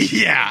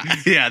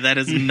 yeah, that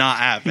is not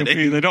Yo, happening.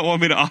 P, they don't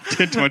want me to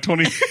opt into my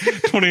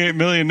 28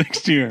 million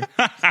next year.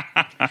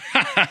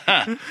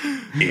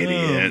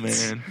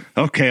 Idiots. man.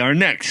 Okay, our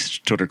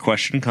next Twitter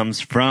question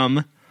comes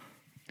from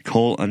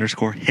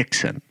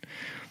Cole_Hickson.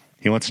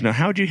 He wants to know,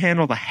 how would you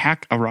handle the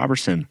hack of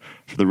Robertson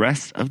for the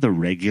rest of the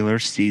regular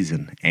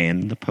season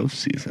and the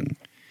postseason?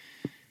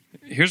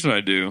 Here's what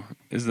I do,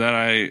 is that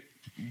I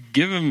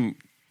give him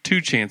 2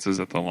 chances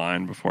at the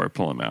line before I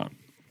pull him out.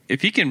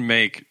 If he can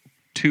make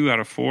 2 out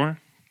of 4,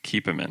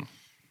 keep him in.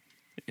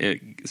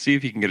 See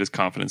if he can get his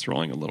confidence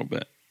rolling a little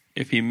bit.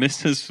 If he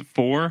misses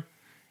 4,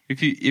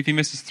 if he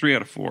misses 3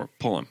 out of 4,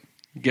 pull him.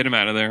 Get him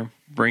out of there.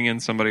 Bring in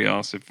somebody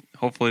else.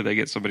 Hopefully they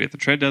get somebody at the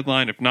trade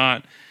deadline. If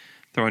not,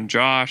 throw in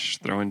Josh,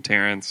 throw in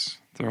Terrence,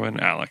 throw in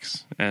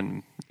Alex,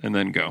 and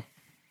then go.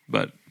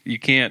 But you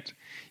can't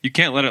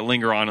let it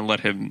linger on and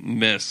let him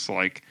miss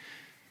like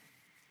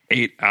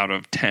 8 out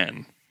of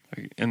 10.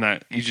 And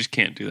that you just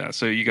can't do that.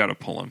 So you got to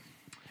pull him.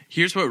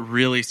 Here's what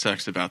really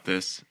sucks about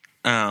this.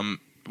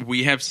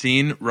 we have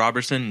seen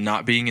Robertson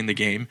not being in the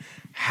game,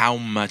 how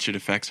much it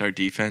affects our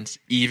defense,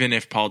 even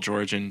if Paul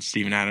George and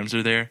Steven Adams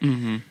are there.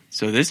 Mm-hmm.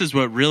 So this is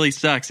what really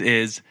sucks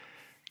is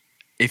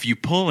if you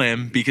pull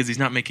him because he's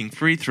not making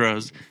free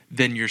throws,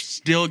 then you're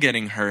still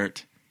getting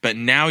hurt, but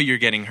now you're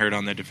getting hurt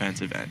on the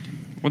defensive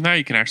end. Well, now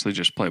you can actually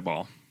just play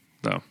ball,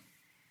 though.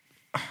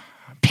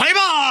 Play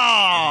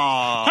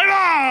ball! Play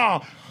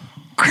ball!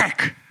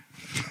 Crack!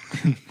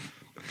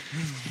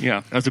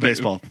 Yeah. That's a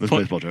baseball. That's a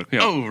baseball joke. Yeah.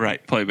 Oh,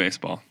 right. Play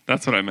baseball.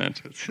 That's what I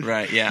meant.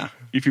 Right, yeah.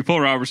 If you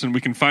pull Robertson, we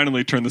can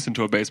finally turn this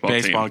into a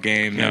baseball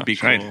game. Yeah. That'd be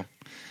cool. Right.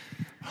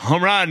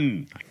 Home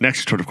run.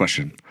 Next sort of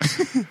question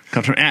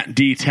comes from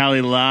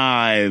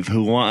 @DTallyLive,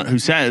 who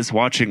says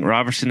watching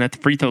Robertson at the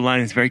free throw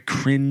line is very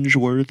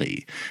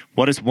cringe-worthy.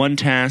 What is one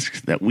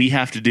task that we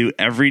have to do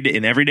every day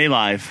in everyday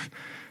life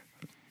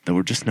that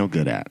we're just no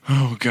good at?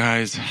 Oh,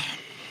 guys,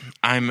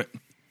 I'm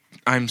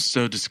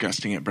so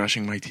disgusting at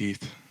brushing my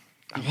teeth.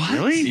 What?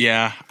 Really?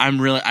 Yeah,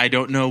 I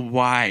don't know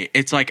why.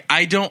 It's like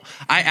I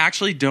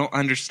actually don't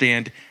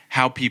understand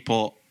how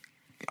people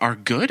are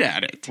good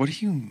at it. What do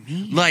you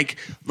mean? Like,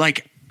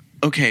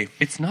 okay.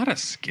 It's not a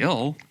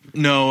skill.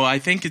 No, I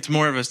think it's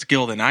more of a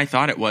skill than I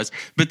thought it was.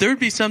 But there would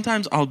be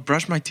sometimes I'll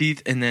brush my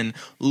teeth and then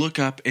look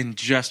up and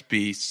just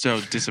be so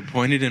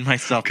disappointed in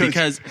myself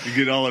because you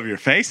get all over your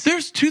face.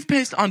 there's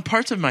toothpaste on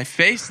parts of my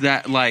face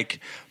that like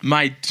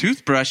my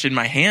toothbrush and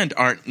my hand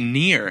aren't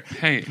near.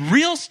 Hey.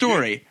 Real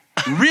story.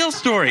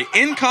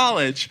 In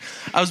college,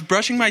 I was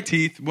brushing my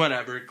teeth,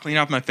 whatever, clean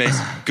off my face,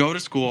 go to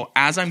school.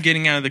 As I'm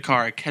getting out of the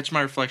car, I catch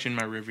my reflection in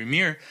my rearview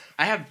mirror.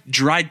 I have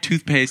dried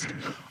toothpaste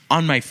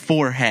on my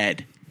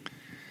forehead.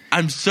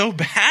 I'm so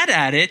bad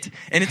at it,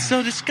 and it's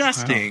so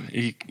disgusting. Wow.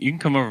 You can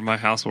come over to my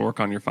house and work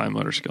on your fine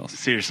motor skills.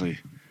 Seriously,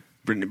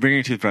 bring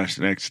your toothbrush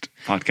next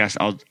podcast.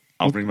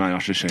 I'll bring mine. I'll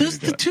just show you. Does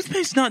the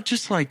toothpaste not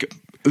just like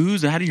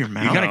ooze out of your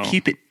mouth? You got to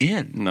keep it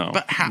in. No,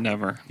 But how?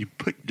 never. You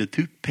put the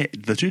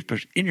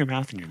toothbrush in your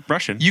mouth and you're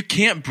brushing. You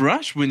can't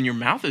brush when your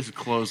mouth is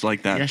closed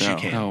like that. Yes, though. you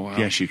can. Oh, wow.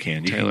 Yes, you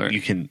can. Taylor.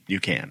 You can.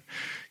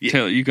 Yeah.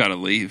 Taylor, you got to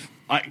leave.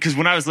 Because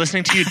when I was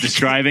listening to you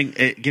describing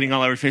it, getting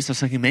all over your face, I was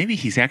thinking maybe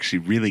he's actually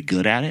really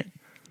good at it.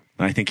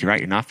 But I think you're right.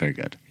 You're not very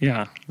good.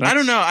 Yeah. I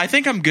don't know. I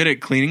think I'm good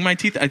at cleaning my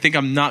teeth. I think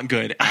I'm not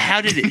good.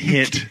 How did it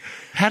hit?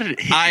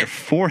 Your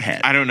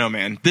forehead? I don't know,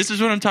 man. This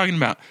is what I'm talking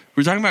about.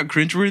 We're talking about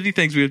cringeworthy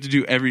things we have to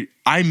do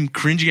I'm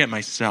cringing at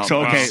myself.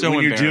 So, okay, So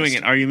when you're doing embarrassed.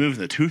 it, are you moving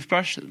the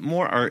toothbrush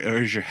more or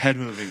is your head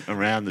moving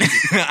around the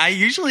toothbrush? I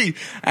usually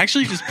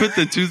actually just put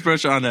the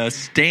toothbrush on a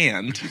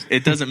stand.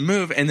 It doesn't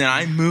move, and then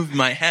I move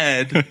my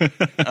head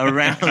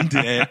around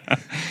it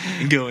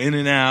and go in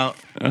and out.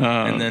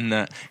 And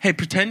then, hey,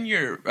 pretend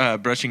you're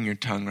brushing your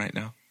tongue right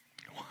now.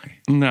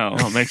 No.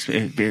 Oh,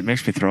 it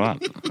makes me throw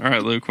up. All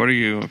right, Luke, what are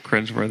you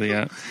cringeworthy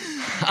at?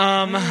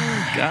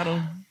 Got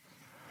him.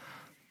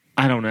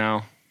 I don't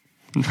know.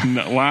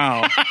 No,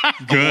 wow.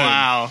 Good.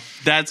 Wow.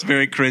 That's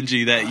very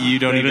cringy that you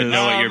don't It even is.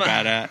 know what you're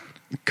bad at.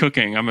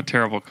 Cooking. I'm a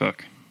terrible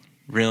cook.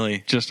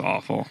 Really? Just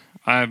awful.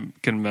 I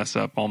can mess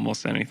up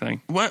almost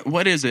anything.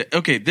 What is it?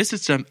 Okay, this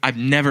is I've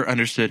never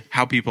understood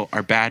how people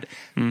are bad.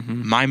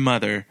 Mm-hmm. My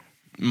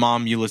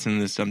Mom, you listen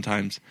to this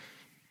sometimes.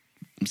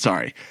 I'm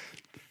sorry.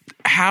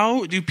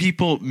 How do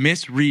people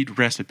misread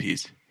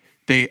recipes?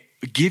 They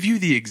give you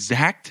the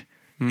exact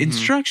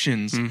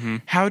instructions. Mm-hmm.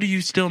 How do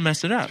you still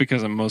mess it up? It's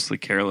because I'm mostly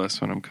careless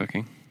when I'm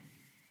cooking.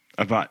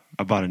 I bought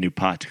a new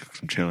pot to cook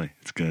some chili.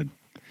 It's good.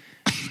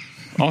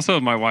 Also,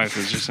 my wife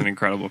is just an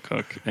incredible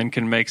cook and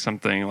can make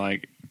something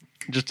like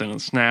just in a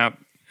snap,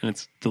 and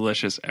it's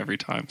delicious every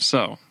time.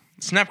 So,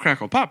 Snap,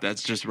 Crackle, Pop,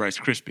 that's just Rice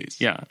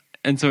Krispies. yeah.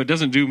 And so it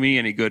doesn't do me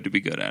any good to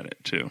be good at it,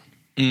 too.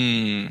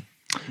 Mm.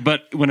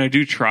 But when I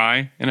do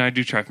try, and I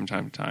do try from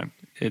time to time,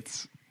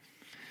 it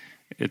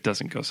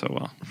doesn't go so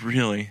well.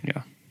 Really?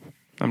 Yeah.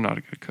 I'm not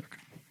a good cook.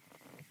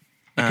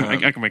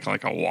 I can make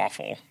like a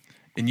waffle.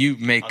 And you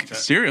make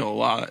cereal a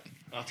lot.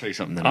 I'll tell you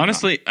something.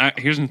 Honestly,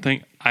 here's the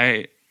thing.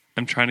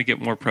 I'm trying to get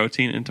more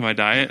protein into my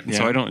diet, and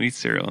so I don't eat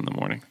cereal in the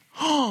morning.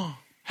 How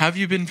have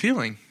you been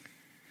feeling?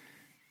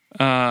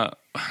 I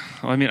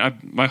mean,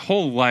 my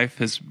whole life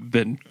has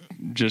been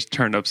just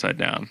turned upside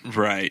down.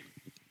 Right.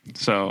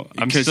 So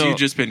because you've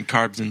just been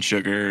carbs and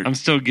sugar. I'm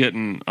still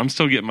getting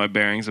my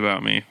bearings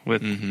about me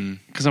with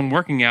because I'm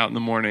working out in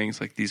the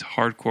mornings, like these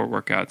hardcore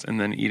workouts, and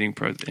then eating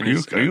protein. Are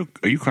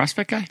you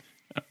CrossFit guy?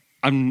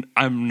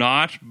 I'm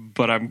not,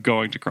 but I'm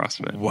going to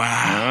CrossFit.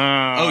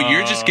 Wow. Oh,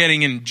 you're just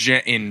getting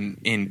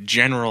in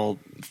general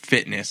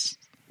fitness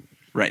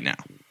right now.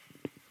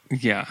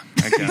 Yeah,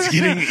 I guess.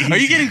 Are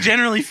you getting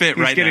generally fit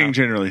right now? He's getting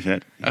generally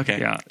fit. Okay.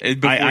 Yeah.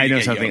 I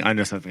know something. I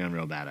know something I'm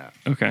real bad at.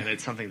 Okay. And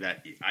it's something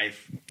that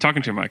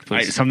Talking to your mic,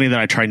 please. something that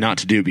I try not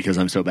to do because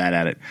I'm so bad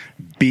at it.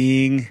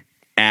 Being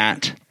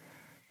at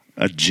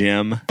a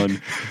gym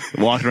and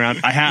walking around.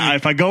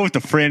 If I go with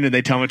a friend and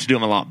they tell me what to do,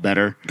 I'm a lot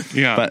better.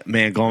 Yeah. But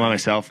man, going by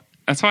myself.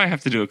 That's why I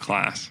have to do a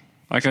class.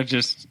 Like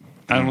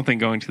I don't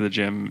think going to the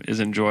gym is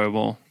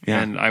enjoyable,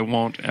 and I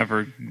won't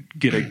ever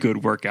get a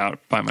good workout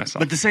by myself.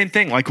 But the same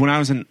thing, like when I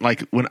was in,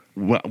 like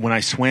when I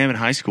swam in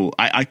high school,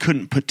 I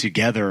couldn't put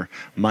together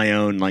my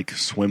own like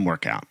swim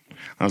workout.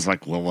 I was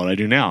like, well, what do I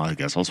do now? I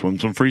guess I'll swim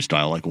some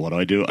freestyle. Like, what do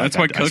I do? That's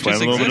why coaches I swam a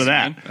little exist. bit of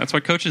that. Man. That's why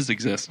coaches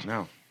exist.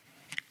 No,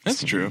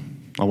 That's true.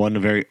 I wasn't a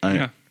very.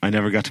 I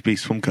never got to be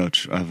swim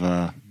coach of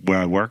where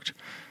I worked.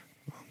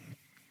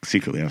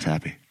 Secretly, I was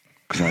happy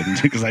because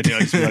I knew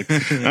I'd just be like,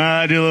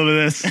 I do a little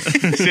bit of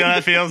this, see how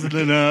that feels, and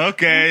then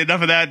okay,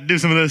 enough of that, do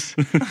some of this.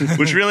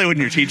 Which really, when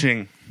you're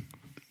teaching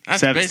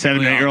seven,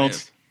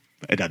 8-year-olds,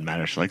 it doesn't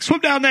matter. It's like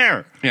swim down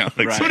there,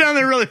 swim down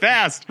there really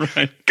fast.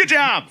 Right, good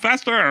job,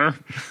 faster.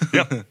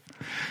 Yep.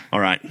 All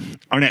right,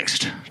 our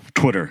next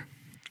Twitter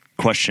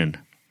question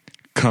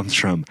comes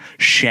from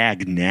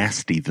Shag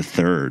Nasty the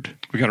Third.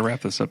 We got to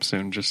wrap this up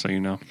soon, just so you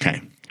know.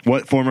 Okay.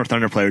 What former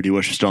Thunder player do you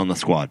wish was still on the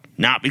squad?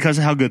 Not because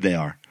of how good they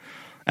are.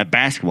 At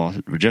basketball,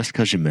 or just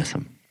because you miss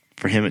him.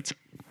 For him, it's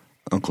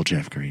Uncle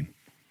Jeff Green.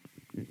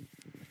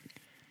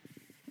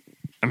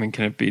 I mean,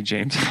 can it be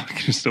James?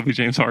 Can it still be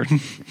James Harden?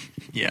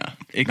 Yeah,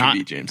 it could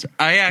be James.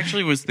 I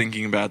actually was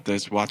thinking about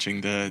this watching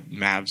the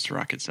Mavs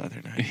Rockets the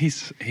other night.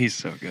 He's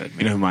so good, man.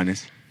 You know who mine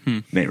is?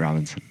 Nate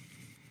Robinson.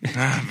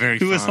 Very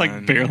Who was fun.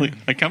 like barely,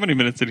 like how many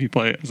minutes did he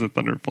play as a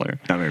Thunder player?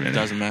 Not very many.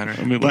 Doesn't matter.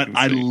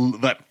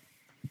 But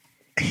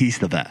he's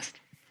the best.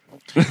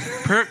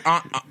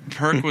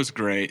 Perk was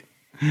great.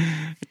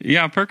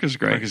 Yeah, Perk is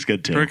great. Perk is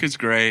good too. Perk is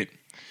great.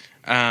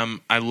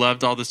 I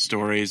loved all the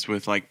stories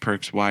with like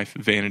Perk's wife,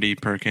 Vanity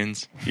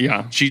Perkins.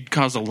 Yeah, she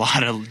caused a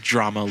lot of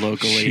drama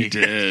locally. She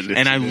did,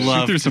 and I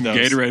loved. She threw some those.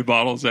 Gatorade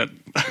bottles at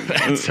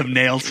some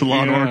nail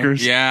salon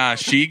workers. Yeah,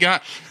 she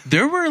got.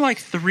 There were like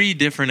 3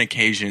 different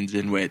occasions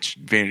in which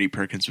Vanity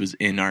Perkins was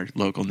in our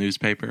local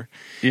newspaper.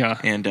 Yeah,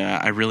 and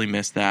I really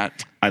missed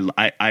that. I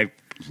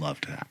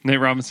loved that. Nate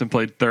Robinson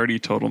played 30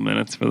 total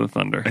minutes for the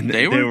Thunder, and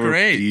they were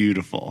great,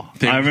 beautiful.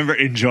 I remember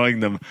enjoying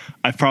them.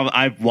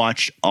 I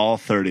watched all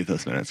 30 of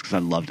those minutes because I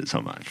loved it so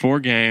much. 4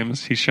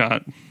 games, he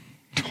shot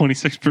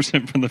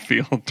 26% from the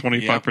field,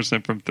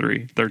 25% from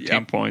 3,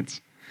 13 points.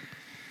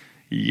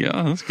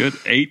 Yeah, that's good.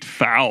 8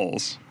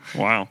 fouls.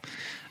 Wow,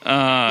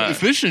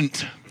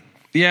 efficient.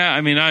 Yeah,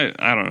 I mean, I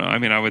don't know. I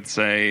mean, I would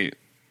say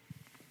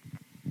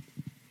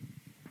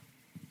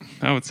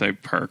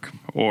Perk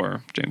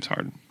or James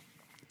Harden.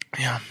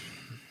 Yeah,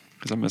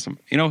 because I miss him.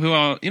 You know who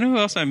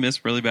else I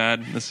miss really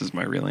bad? This is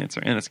my real answer,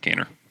 and it's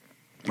Canner.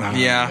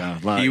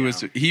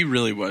 He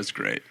really was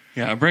great.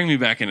 Yeah, bring me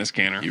back in as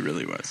Canner. He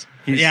really was.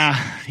 He's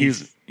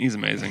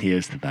amazing. He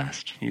is the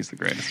best. He's the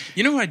greatest.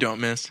 You know who I don't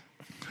miss?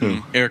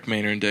 Who? Eric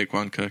Maynor and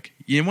Daquan Cook.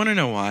 You want to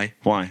know why?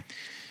 Why?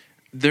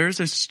 There's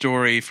a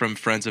story from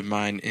friends of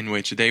mine in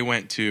which they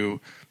went to.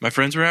 My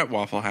friends were at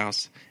Waffle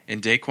House,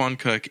 and Daquan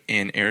Cook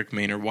and Eric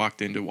Maynor walked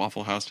into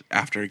Waffle House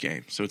after a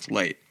game, so it's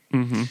late.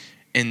 Mm-hmm.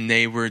 And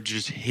they were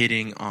just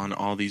hitting on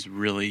all these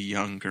really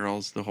young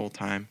girls the whole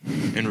time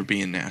and were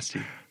being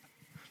nasty.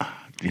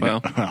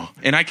 Well,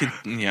 and I could,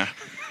 yeah.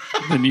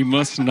 Then you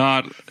must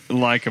not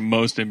like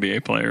most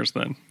NBA players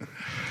then.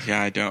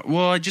 Yeah, I don't.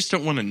 Well, I just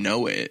don't want to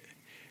know it.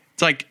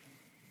 It's like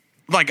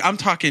I'm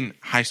talking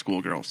high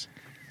school girls.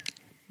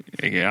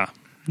 Yeah.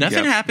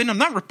 Nothing happened. I'm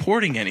not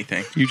reporting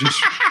anything. You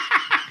just.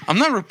 I'm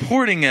not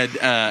reporting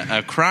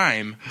a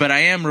crime, but I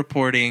am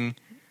reporting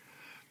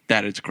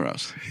that it's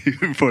gross. You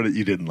reported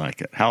you didn't like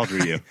it. How old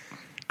were you?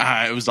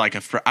 It was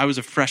like I was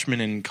a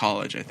freshman in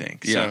college, I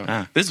think.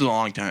 So this is a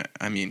long time.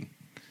 I mean,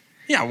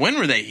 yeah. When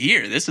were they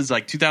here? This is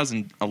like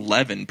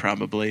 2011,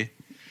 probably.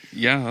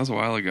 Yeah, that was a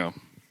while ago.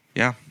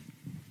 Yeah.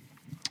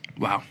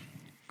 Wow.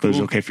 But it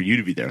was okay for you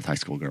to be there with high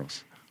school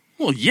girls.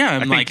 Well, yeah.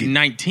 I'm like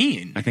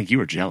 19. I think you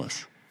were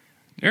jealous.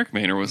 Eric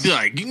Maynor was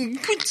like, you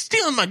quit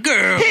stealing my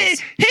girls. Hey,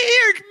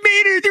 Eric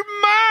Maynor, they're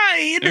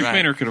mine. Eric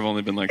Maynor could have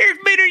only been like Eric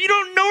Maynor, you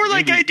don't know her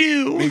like I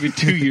do. Maybe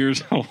 2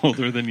 years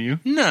older than you.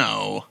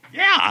 No.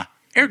 Yeah.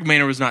 Eric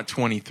Maynor was not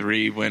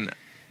 23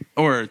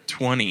 or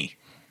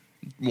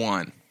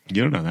 21.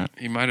 You don't know that.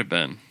 He might have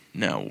been.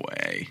 No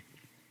way.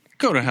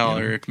 Go to hell,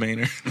 Eric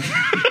Maynor.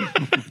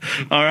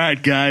 All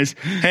right, guys.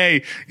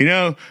 Hey, you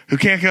know who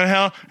can't go to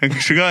hell and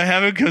should go to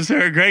heaven because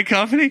they're a great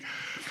company?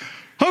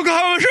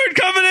 Oklahoma Shirt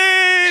Company!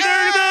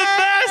 They're the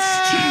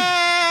best!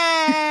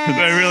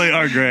 They really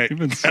are great.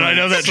 And I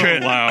know that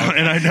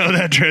and I know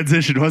that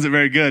transition wasn't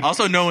very good.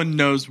 Also, no one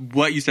knows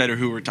what you said or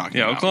who we're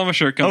talking about. Oklahoma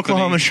Shirt Company.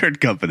 Oklahoma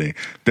Shirt Company.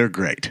 They're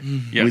great.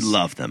 Yes. We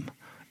love them.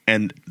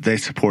 And they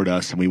support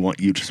us, and we want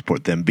you to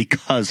support them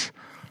because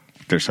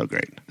they're so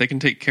great. They can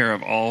take care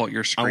of all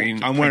your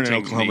screen. I'm wearing an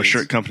Oklahoma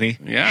Shirt Company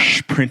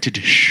printed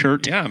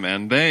shirt. Yeah,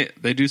 man. They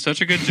do such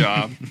a good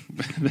job.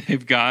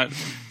 They've got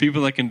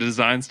people that can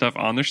design stuff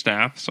on their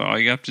staff. So all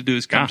you have to do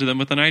is come to them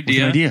with an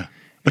idea.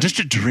 But just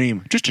a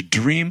dream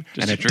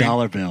and a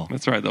dollar bill.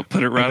 That's right. They'll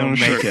put it right on a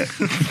make shirt.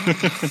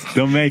 it.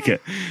 They'll make it.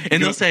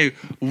 And they'll say,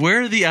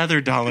 where are the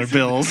other dollar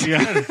bills?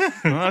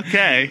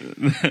 Okay.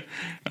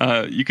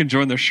 You can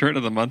join their Shirt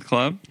of the Month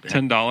Club,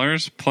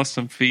 $10 plus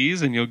some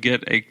fees, and you'll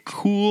get a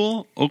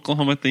cool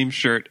Oklahoma-themed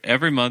shirt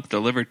every month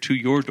delivered to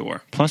your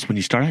door. Plus, when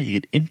you start out,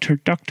 you get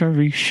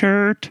introductory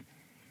shirt.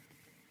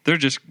 They're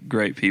just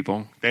great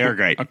people. They are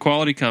great. A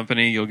quality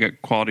company. You'll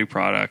get quality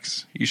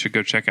products. You should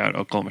go check out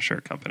Oklahoma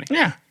Shirt Company.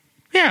 Yeah.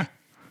 Yeah.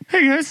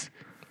 Hey, guys.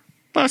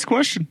 Last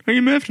question. Are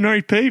you miffed and are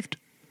you peeved?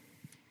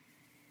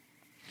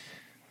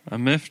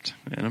 I'm miffed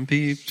and I'm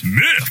peeved.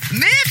 Miffed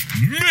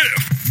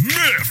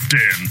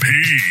and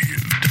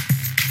peeved.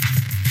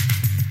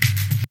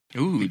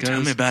 Ooh,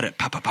 tell me about it.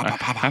 I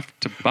have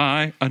to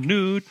buy a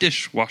new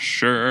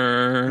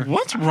dishwasher.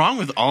 What's wrong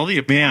with all the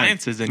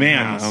appliances in your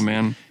house? Oh,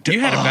 man. You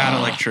had a bad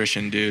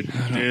electrician, dude.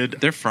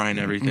 They're frying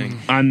everything.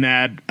 I'm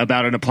mad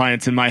about an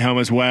appliance in my home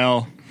as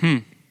well.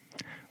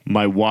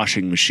 My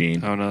washing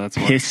machine. Oh, no, that's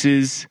what.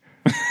 Pisses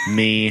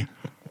me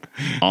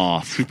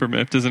off. Super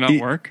miffed. Does it not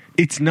work?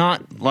 It's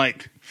not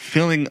like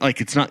filling, like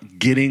it's not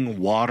getting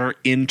water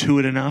into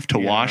it enough to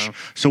wash.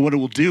 So what it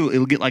will do,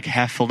 it'll get like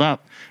half filled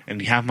up and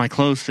you have my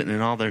clothes sitting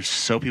in all their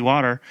soapy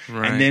water.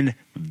 Right. And then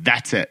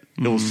that's it.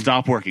 It will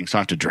stop working. So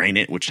I have to drain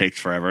it, which takes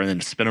forever, and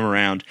then spin them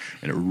around.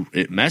 And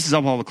it messes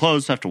up all the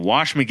clothes. So I have to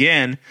wash them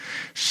again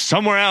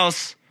somewhere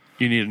else.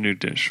 You need a new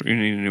dish. You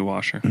need a new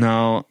washer.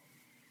 No,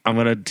 I'm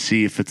going to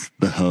see if it's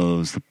the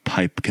hose, the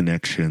pipe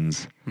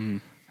connections,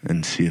 and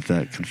see if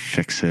that can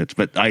fix it.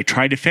 But I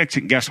tried to fix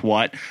it, and guess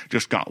what?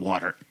 Just got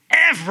water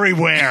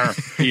everywhere.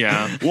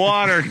 Yeah.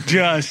 Water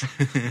just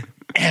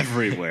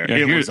everywhere. Yeah,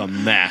 it was a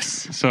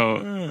mess.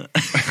 So,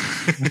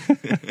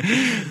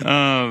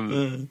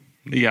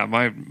 yeah,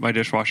 my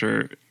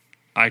dishwasher,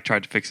 I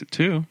tried to fix it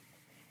too,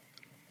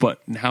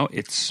 but now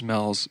it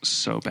smells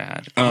so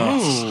bad.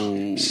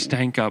 Oh.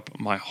 Stank up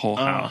my whole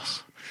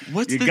house.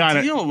 What's You the got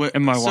it. deal?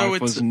 And my So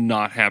wife was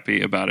not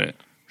happy about it.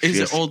 Is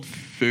Yes. it old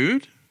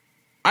food?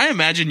 I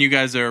imagine you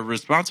guys are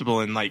responsible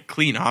and like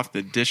clean off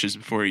the dishes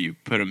before you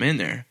put them in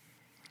there.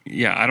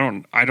 Yeah,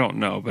 I don't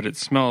know, but it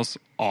smells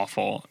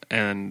awful,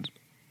 and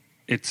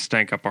it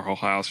stank up our whole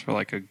house for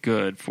like a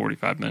good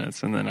 45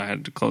 minutes, and then I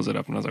had to close it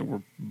up, and I was like,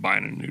 we're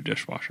buying a new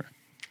dishwasher.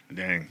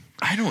 Dang.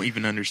 I don't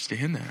even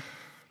understand that.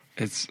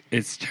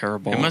 It's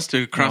terrible. It must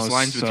have crossed I was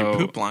lines with your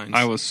poop lines.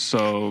 I was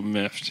so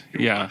miffed.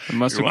 Yeah, it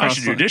must You're have crossed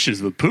washing your lines.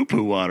 dishes with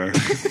poo-poo water.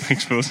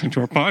 Thanks for listening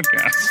to our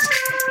podcast.